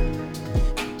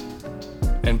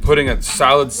and putting a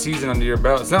solid season under your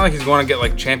belt. It's not like he's going to get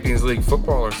like Champions League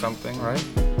football or something, right?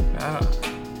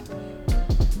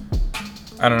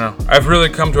 I don't know. I've really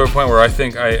come to a point where I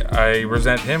think I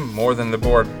resent him more than the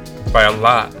board by a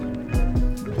lot.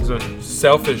 It was a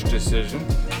selfish decision,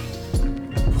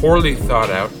 poorly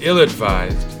thought out,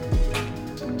 ill-advised,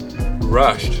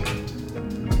 rushed.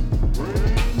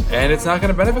 And it's not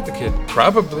going to benefit the kid.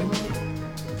 Probably.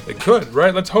 It could,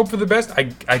 right? Let's hope for the best.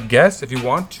 I guess, if you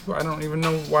want to. I don't even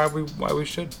know why we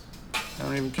should. I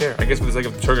don't even care. I guess for the sake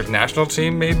of the Turkish national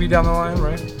team, maybe down the line,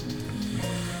 right?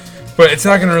 But it's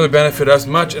not going to really benefit us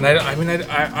much. And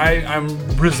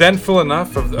I'm resentful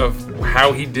enough of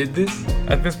how he did this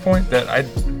at this point that I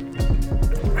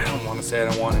don't want to say I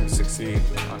don't want him to succeed,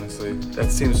 honestly. That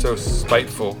seems so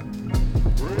spiteful.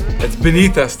 It's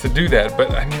beneath us to do that.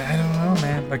 But, I mean, I don't know,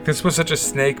 man. Like, this was such a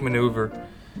snake maneuver.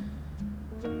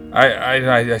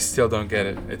 I still don't get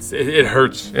it. It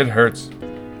hurts. It hurts.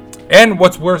 And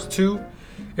what's worse, too,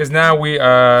 is now we,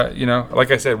 like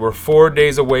I said, we're 4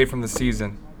 days away from the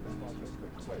season.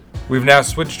 We've now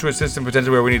switched to a system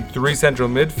potentially where we need 3 central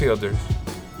midfielders.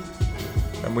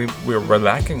 And we're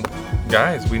lacking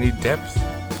guys. We need depth.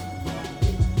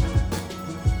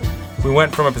 We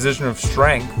went from a position of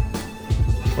strength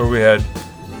where we had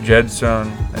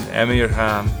Jedson and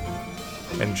Emirhan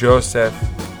and Joseph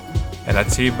and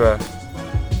Atiba.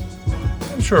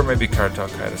 I'm sure maybe Kartal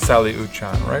Kaida, Salih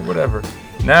Uçan, right? Whatever.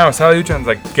 Now Salih Uçan's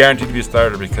like guaranteed to be a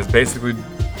starter because basically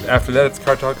after that it's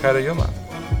Kartal Kaida Yilmaz.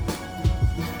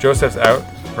 Joseph's out,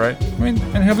 right? I mean,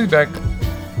 and he'll be back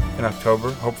in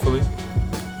October, hopefully.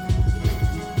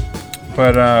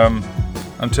 But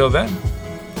until then,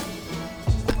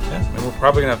 yeah, I mean, we're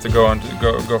probably gonna have to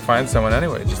go find someone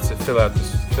anyway, just to fill out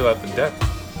the depth.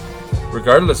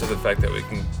 Regardless of the fact that we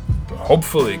can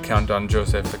hopefully count on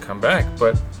Joseph to come back,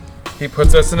 but he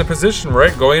puts us in a position,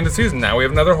 right, going into the season. Now we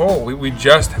have another hole. We were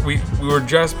just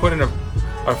put in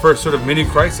our first sort of mini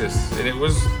crisis, and it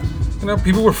was.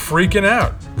 People were freaking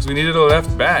out because we needed a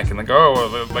left back and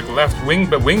left wing,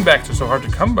 but wing backs are so hard to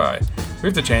come by. We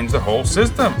have to change the whole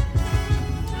system.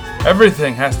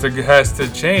 Everything has to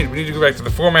change. We need to go back to the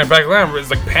 4-man back line where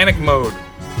it's like panic mode.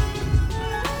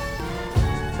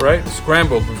 Right?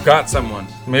 Scrambled. We've got someone.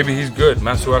 Maybe he's good.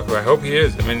 Masuaku. I hope he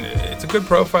is. I mean, it's a good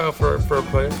profile for a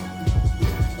player.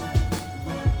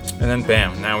 And then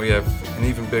bam, now we have an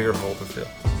even bigger hole to fill.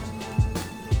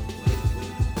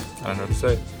 I don't know what to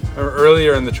say.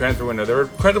 Earlier in the transfer window, there were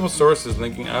credible sources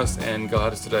linking us and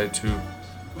Galatasaray to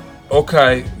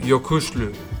Okay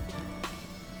Yokuşlu.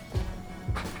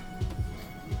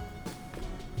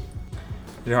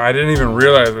 I didn't even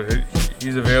realize that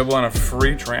he's available on a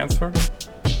free transfer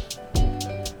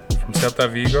from Celta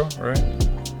Vigo, right?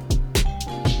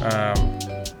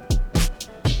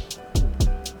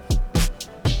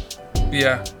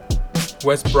 Yeah,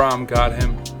 West Brom got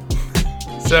him.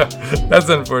 So that's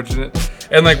unfortunate.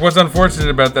 And what's unfortunate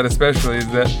about that especially is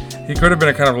that he could have been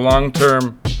a kind of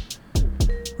long-term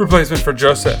replacement for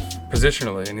Joseph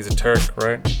positionally, and he's a Turk,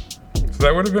 right? So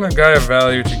that would have been a guy of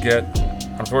value to get.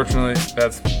 Unfortunately,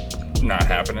 that's not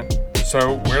happening.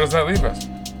 So where does that leave us?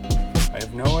 I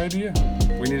have no idea.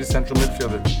 We need a central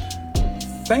midfielder.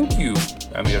 Thank you,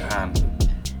 Emirhan.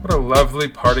 What a lovely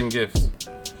parting gift.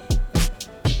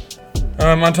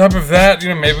 On top of that,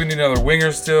 maybe we need another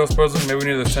winger still, supposedly. Maybe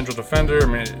we need a central defender. I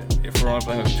mean, if we're only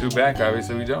playing with 2 back,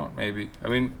 obviously we don't. Maybe. I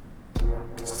mean,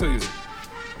 still use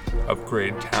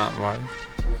upgrade talent-wise.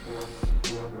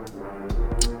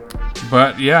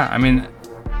 But, yeah, I mean,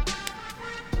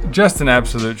 just an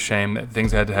absolute shame that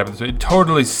things had to happen. So it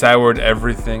totally soured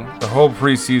everything. The whole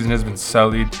preseason has been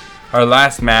sullied. Our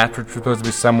last match, which was supposed to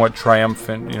be somewhat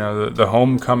triumphant, the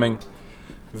homecoming,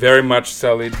 very much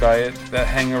sullied by it. That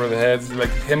hang over the heads,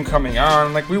 him coming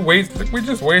on, we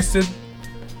just wasted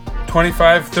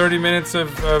 25-30 minutes of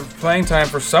playing time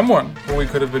for someone who we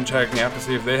could have been checking out to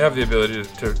see if they have the ability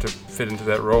to fit into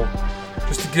that role,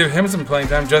 just to give him some playing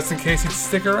time just in case he'd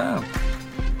stick around.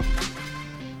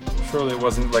 Surely it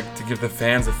wasn't to give the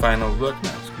fans a final look.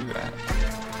 No, screw that.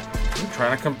 We're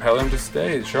trying to compel him to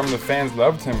stay, show him the fans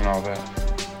loved him and all that.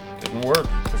 Didn't work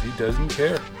because he doesn't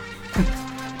care.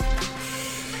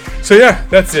 So yeah,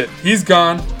 that's it. He's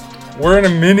gone. We're in a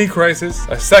mini crisis,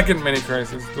 a second mini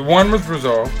crisis. The one was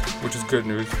resolved, which is good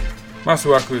news.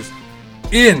 Masuaku's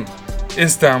in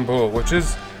Istanbul, which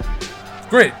is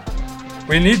great.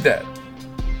 We need that.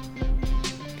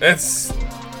 That's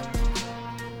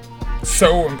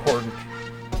so important.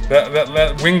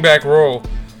 That wingback role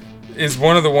is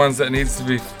one of the ones that needs to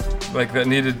be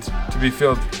needed to be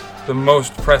filled the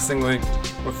most pressingly,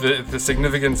 with the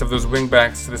significance of those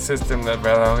wingbacks to the system that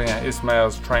Valerian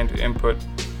Ismail's trying to input.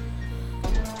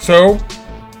 So,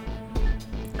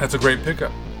 that's a great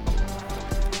pickup.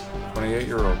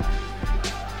 28-year-old.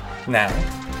 Now,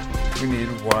 we need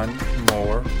one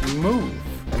more move.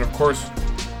 And of course,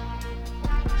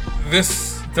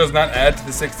 this does not add to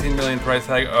the $16 million price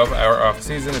tag of our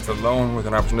offseason. It's a loan with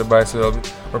an option to buy, so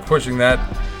we're pushing that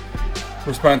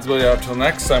responsibility out till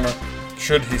next summer.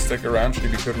 Should he stick around, should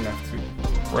he be good enough to.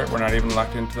 Right, we're not even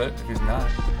locked into that if he's not.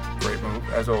 Great move,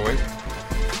 as always.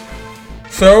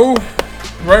 So,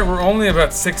 right, we're only about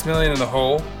 $6 million in the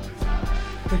hole.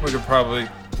 I think we could probably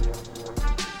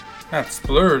not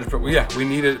splurge, but we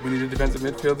need a defensive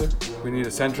midfielder. We need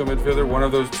a central midfielder, one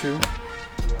of those two.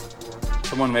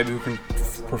 Someone maybe who can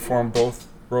perform both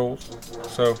roles.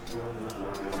 So,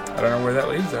 I don't know where that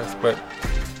leaves us, but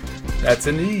that's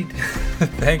a need.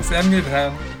 Thanks,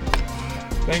 Emirhan.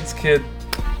 Thanks, kid.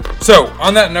 So,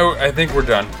 on that note, I think we're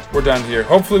done. We're done here.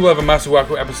 Hopefully we'll have a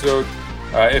Masuaku episode.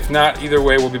 If not, either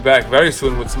way, we'll be back very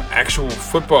soon with some actual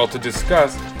football to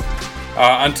discuss.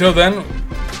 Until then,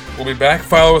 we'll be back.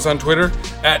 Follow us on Twitter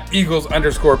at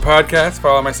Eagles_podcast.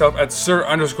 Follow myself at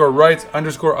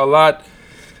Sir_Wrights_a lot.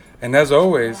 And as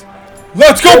always,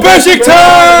 let's go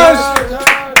Beşiktaş!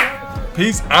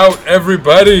 Peace out,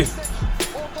 everybody.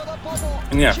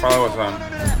 And yeah, follow us on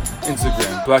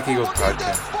Instagram, Black Eagles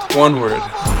Podcast. One word.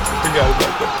 Forgot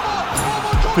about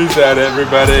that. Peace out,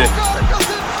 everybody.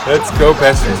 Let's go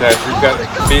Beşiktaş. We've got a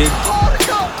big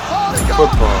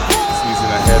football season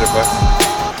ahead of us.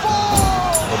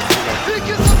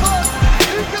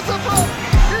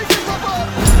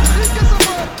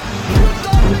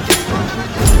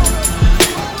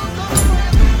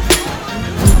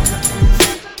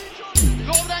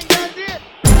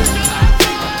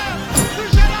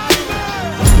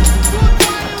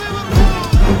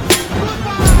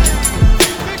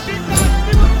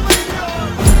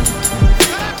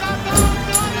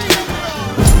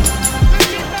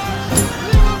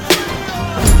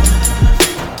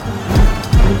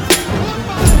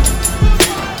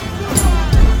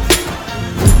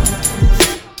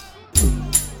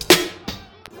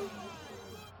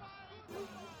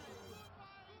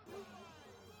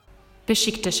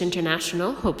 Beşiktaş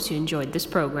International hopes you enjoyed this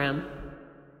program.